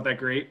 that's not that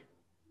great?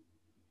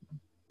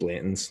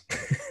 Blanton's.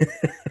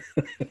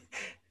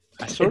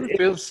 I sort of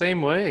feel the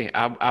same way.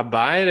 I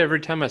buy it every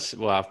time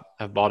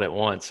I've bought it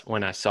once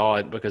when I saw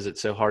it because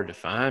it's so hard to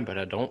find, but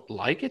I don't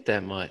like it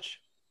that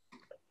much.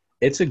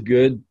 It's a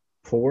good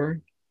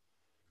pour.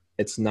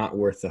 It's not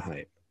worth the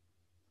hype.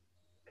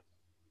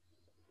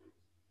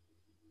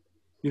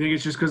 You think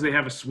it's just because they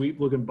have a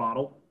sweet-looking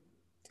bottle?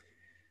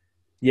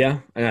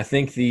 Yeah, and I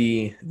think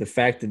the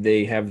fact that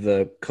they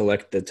have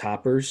collect the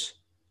toppers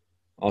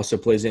also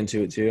plays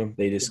into it too.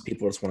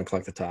 People just want to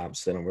collect the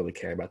tops. They don't really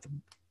care about the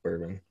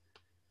bourbon.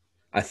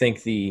 I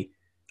think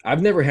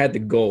I've never had the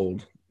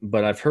gold,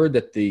 but I've heard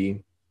that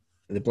the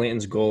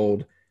Blanton's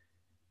Gold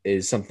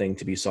is something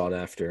to be sought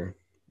after.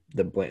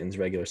 The Blanton's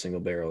regular single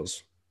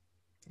barrels,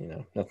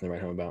 nothing to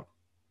write home about.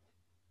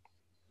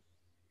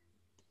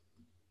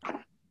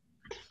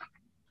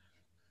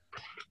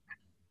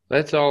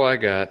 That's all I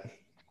got.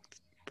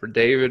 For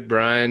David,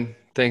 Brian,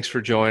 thanks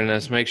for joining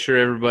us. Make sure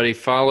everybody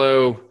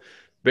follow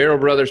Barrel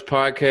Brothers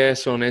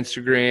Podcast on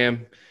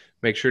Instagram.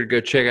 Make sure to go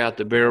check out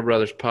the Barrel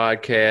Brothers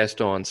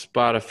Podcast on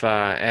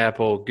Spotify,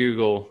 Apple,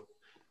 Google.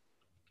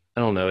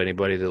 I don't know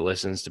anybody that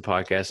listens to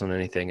podcasts on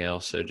anything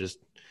else, so just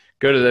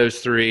go to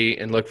those 3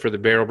 and look for the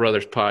Barrel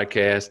Brothers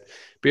Podcast.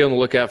 Be on the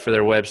lookout for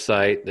their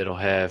website that'll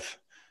have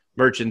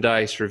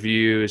merchandise,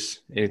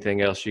 reviews,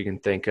 anything else you can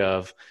think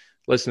of.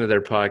 Listen to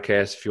their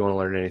podcast if you want to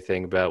learn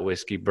anything about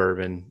whiskey,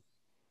 bourbon,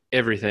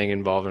 everything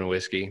involving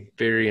whiskey.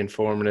 Very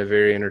informative,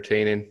 very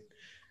entertaining.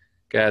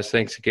 Guys,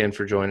 thanks again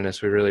for joining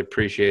us. We really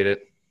appreciate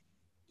it.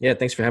 Yeah,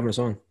 thanks for having us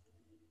on.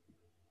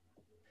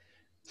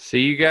 See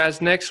you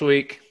guys next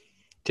week.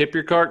 Tip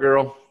your cart,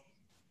 girl.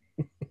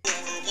 I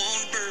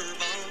want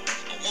bourbon,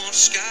 I want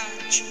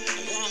scotch, I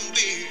want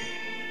beer.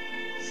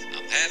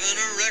 I'm having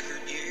a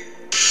record year.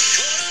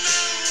 Quarter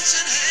notes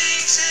and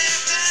Hank's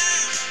half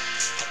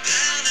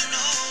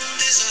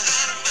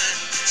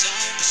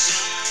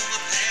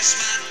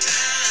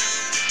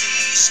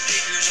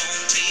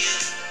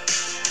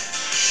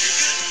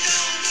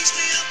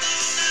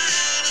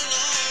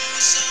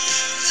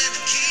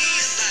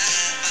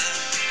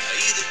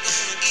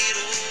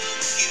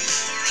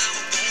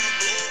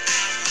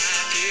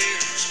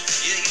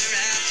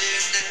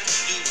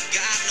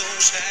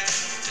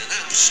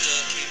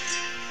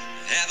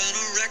having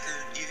a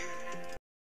record year.